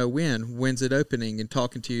didn't know when. When's it opening? And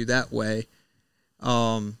talking to you that way.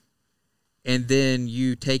 And then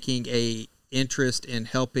you taking a interest in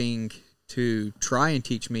helping to try and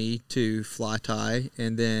teach me to fly tie,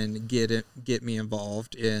 and then get me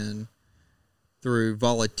involved in through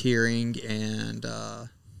volunteering and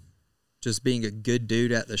just being a good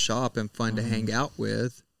dude at the shop and fun to hang out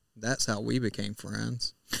with. That's how we became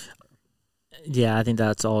friends. Yeah, I think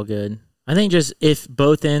that's all good. I think just if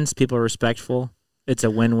both ends, people are respectful, it's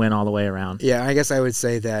a win-win all the way around. Yeah, I guess I would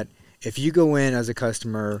say that if you go in as a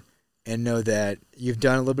customer and know that you've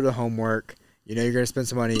done a little bit of homework, you know you're going to spend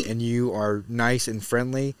some money, and you are nice and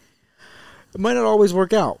friendly, it might not always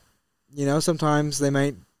work out. You know, sometimes they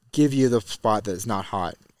might give you the spot that's not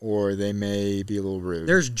hot, or they may be a little rude.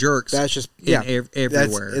 There's jerks. That's just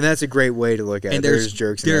everywhere, and that's a great way to look at it. There's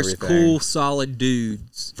jerks. There's and everything. cool, solid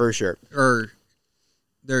dudes for sure. Or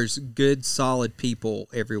there's good, solid people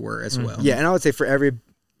everywhere as well. Yeah, and I would say for every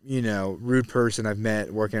rude person I've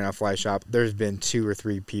met working at a fly shop, there's been 2 or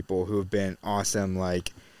 3 people who have been awesome.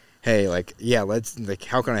 Like, hey, let's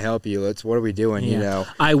how can I help you? What are we doing? Yeah. You know,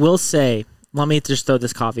 I will say, let me just throw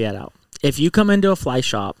this caveat out. If you come into a fly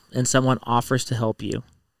shop and someone offers to help you,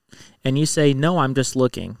 and you say, no, I'm just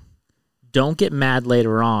looking, don't get mad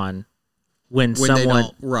later on when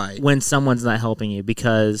someone's not helping you,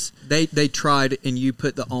 because they tried and you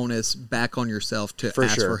put the onus back on yourself to ask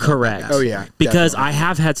for help. Correct. Oh yeah. Because definitely. I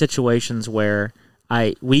have had situations where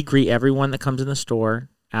we greet everyone that comes in the store,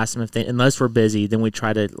 ask them if they, unless we're busy, then we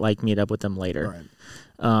try to meet up with them later.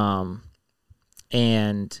 Right.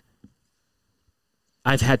 And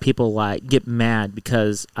I've had people get mad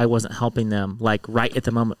because I wasn't helping them right at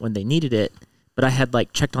the moment when they needed it, but I had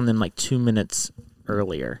checked on them 2 minutes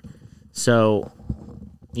earlier. So,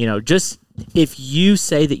 just if you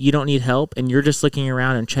say that you don't need help and you're just looking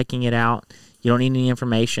around and checking it out, you don't need any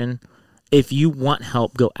information. If you want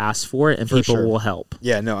help, go ask for it, and people will help.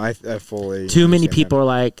 Yeah, no, I fully. Too many people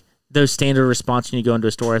are those standard response when you go into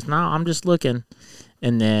a store is, no, I'm just looking,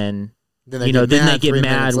 and then they get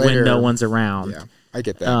mad when no one's around. Yeah, I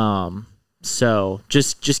get that. So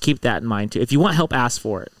just keep that in mind too. If you want help, ask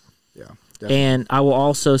for it. Yeah. Definitely. And I will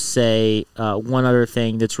also say one other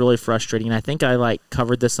thing that's really frustrating, and I think I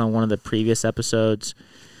covered this on one of the previous episodes.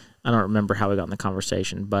 I don't remember how we got in the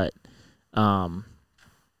conversation, but fly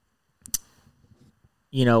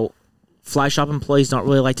shop employees don't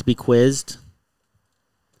really like to be quizzed.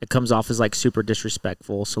 It comes off as super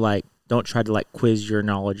disrespectful. So don't try to quiz your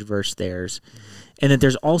knowledge versus theirs. And then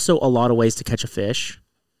there's also a lot of ways to catch a fish,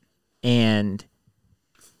 and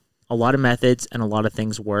a lot of methods and a lot of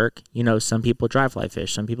things work. Some people dry fly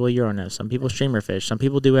fish, some people Euro nose, some people streamer fish, some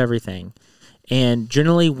people do everything. And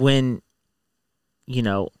generally when,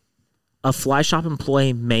 a fly shop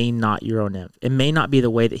employee may not Euro nymph, it may not be the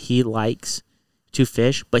way that he likes to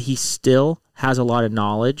fish, but he still has a lot of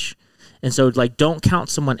knowledge. And so don't count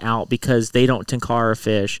someone out because they don't tenkara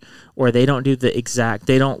fish, or they don't do they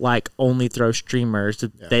don't only throw streamers.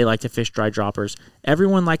 Yeah. They like to fish dry droppers.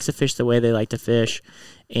 Everyone likes to fish the way they like to fish.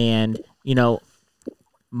 And,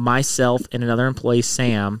 myself and another employee,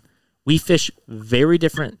 Sam, we fish very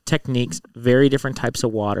different techniques, very different types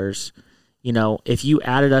of waters. If you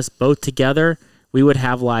added us both together, we would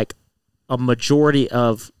have a majority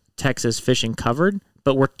of Texas fishing covered,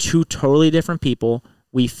 but we're two totally different people.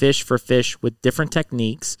 We fish for fish with different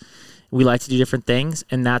techniques. We like to do different things,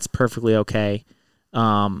 and that's perfectly okay.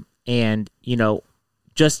 And, you know,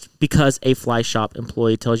 just because a fly shop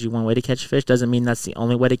employee tells you one way to catch a fish doesn't mean that's the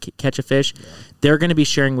only way to catch a fish. Yeah. They're going to be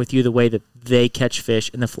sharing with you the way that they catch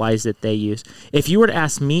fish and the flies that they use. If you were to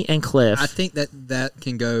ask me and Cliff... I think that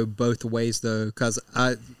can go both ways, though, because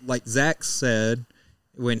like Zach said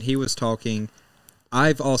when he was talking,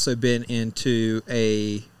 I've also been into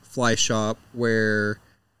a fly shop or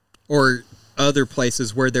other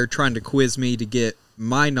places where they're trying to quiz me to get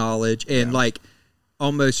my knowledge, and like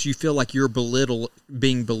almost you feel like you're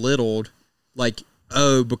being belittled, like,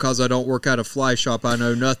 oh, because I don't work at a fly shop, I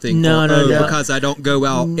know nothing. Because I don't go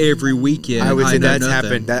out every weekend. I would say that's nothing.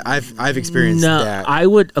 happened. That I've experienced that. I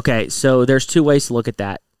would. Okay, so there's two ways to look at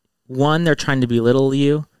that. One, they're trying to belittle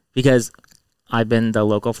you because I've been the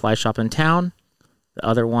local fly shop in town. The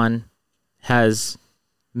other one has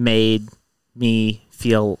made me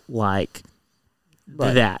feel like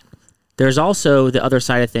that. There's also the other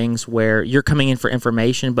side of things where you're coming in for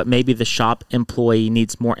information, but maybe the shop employee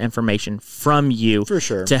needs more information from you for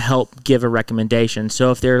sure to help give a recommendation.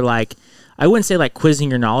 So if they're like, I wouldn't say like quizzing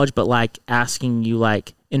your knowledge, but like asking you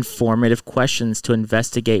like informative questions to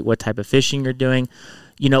investigate what type of fishing you're doing.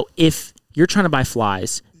 You know, if you're trying to buy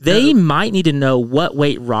flies, they might need to know what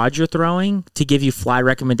weight rod you're throwing to give you fly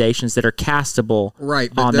recommendations that are castable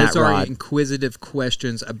right, but on those that are rod. Inquisitive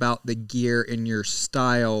questions about the gear and your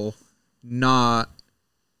style, not,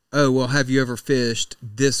 oh, well, have you ever fished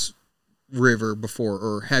this river before,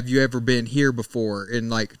 or have you ever been here before, and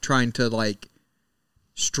like trying to like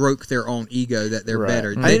stroke their own ego that they're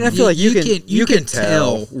better. I feel like you can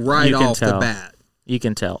tell right off the bat. You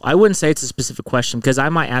can tell. I wouldn't say it's a specific question because I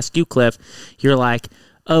might ask you, Cliff, you're like,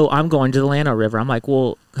 oh, I'm going to the Llano River. I'm like,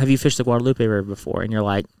 well, have you fished the Guadalupe River before? And you're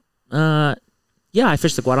like, yeah, I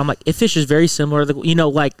fished the Guadalupe. I'm like, it fishes very similar to the,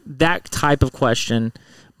 like that type of question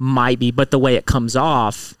might be, but the way it comes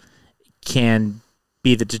off can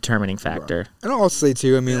be the determining factor. Right. And I'll say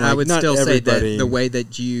too, I mean, like, I would not still say everybody... that the way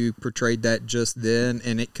that you portrayed that just then,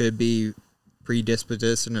 and it could be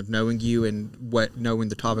predisposition of knowing you and knowing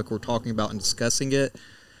the topic we're talking about and discussing it,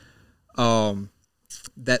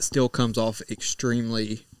 that still comes off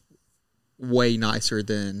extremely way nicer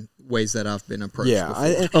than ways that I've been approached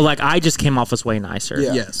before. Like I just came off as way nicer.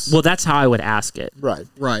 Yeah. Yes. Well, that's how I would ask it. Right.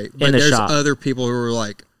 But in the there's shop. other people who are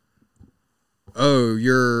like, oh,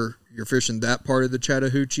 you're fishing that part of the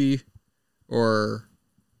Chattahoochee, or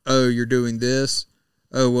oh, you're doing this.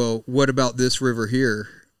 Oh, well, what about this river here?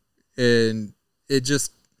 And it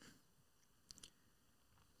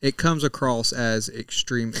comes across as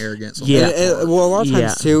extreme arrogance. Well, a lot of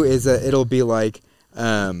times too is that it'll be like,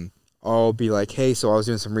 I'll be like, hey, so I was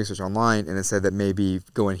doing some research online and it said that maybe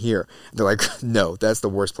go in here. They're like, no, that's the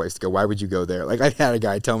worst place to go. Why would you go there? Like, I've had a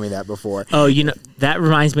guy tell me that before. Oh, that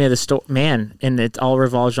reminds me of the story, man, and it all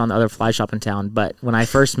revolves on the other fly shop in town. But when I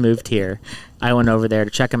first moved here, I went over there to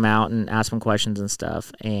check them out and ask them questions and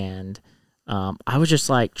stuff. And I was just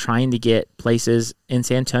like trying to get places in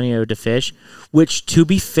San Antonio to fish, which, to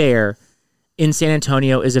be fair, in San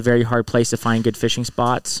Antonio is a very hard place to find good fishing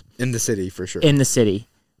spots. In the city, for sure. In the city.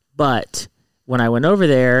 But when I went over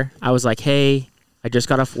there, I was like, hey, I just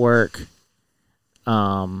got off work.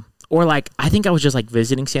 Or like, I think I was just like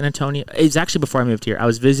visiting San Antonio. It's actually before I moved here. I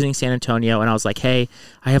was visiting San Antonio and I was like, hey,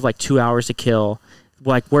 I have like 2 hours to kill.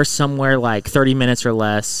 Like, we're somewhere like 30 minutes or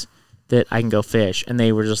less that I can go fish. And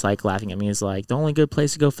they were just like laughing at me. It's like, the only good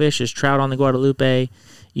place to go fish is trout on the Guadalupe,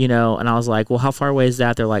 and I was like, well, how far away is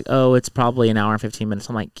that? They're like, oh, it's probably an hour and 15 minutes.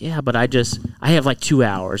 I'm like, yeah, but I have like 2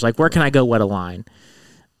 hours. Like, where can I go wet a line?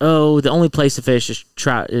 Oh, the only place to fish is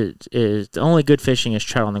trout. Is the only good fishing is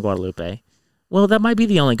trout on the Guadalupe. Well, that might be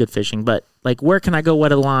the only good fishing, but like, where can I go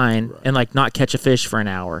wet a line and like not catch a fish for an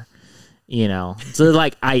hour? So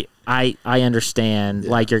like, I understand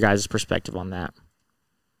like your guys' perspective on that.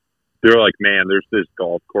 They're like, man, there's this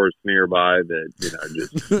golf course nearby that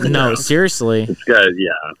just no, seriously. It's got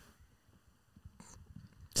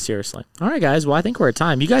seriously. All right, guys. Well, I think we're at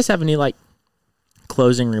time. You guys have any like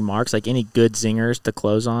closing remarks, like any good zingers to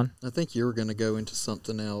close on? I think you were going to go into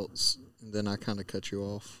something else, and then I kind of cut you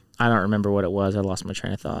off. I don't remember what it was. I lost my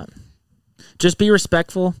train of thought. Just be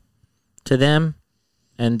respectful to them,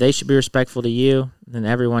 and they should be respectful to you, and then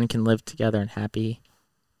everyone can live together in happy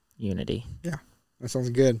unity. Yeah, that sounds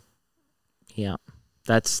good. Yeah,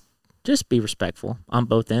 that's just be respectful on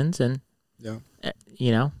both ends, and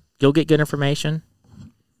you'll get good information.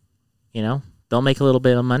 They'll make a little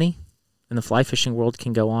bit of money, and the fly fishing world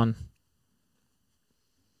can go on.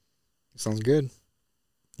 Sounds good.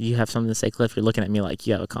 You have something to say, Cliff? You're looking at me like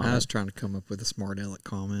you have a comment. I was trying to come up with a smart aleck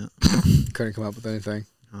comment. Couldn't come up with anything.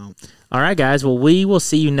 All right, guys. Well, we will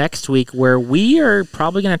see you next week where we are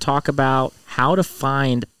probably going to talk about how to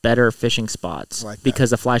find better fishing spots because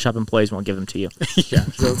the fly shop employees won't give them to you. Yeah,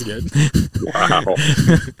 sounds good. Wow.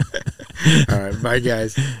 All right, bye,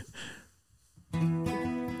 guys.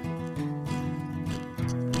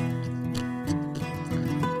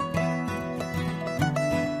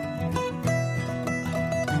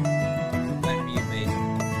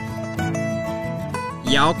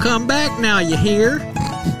 Y'all come back now, you hear?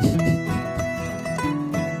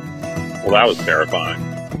 Well, that was terrifying.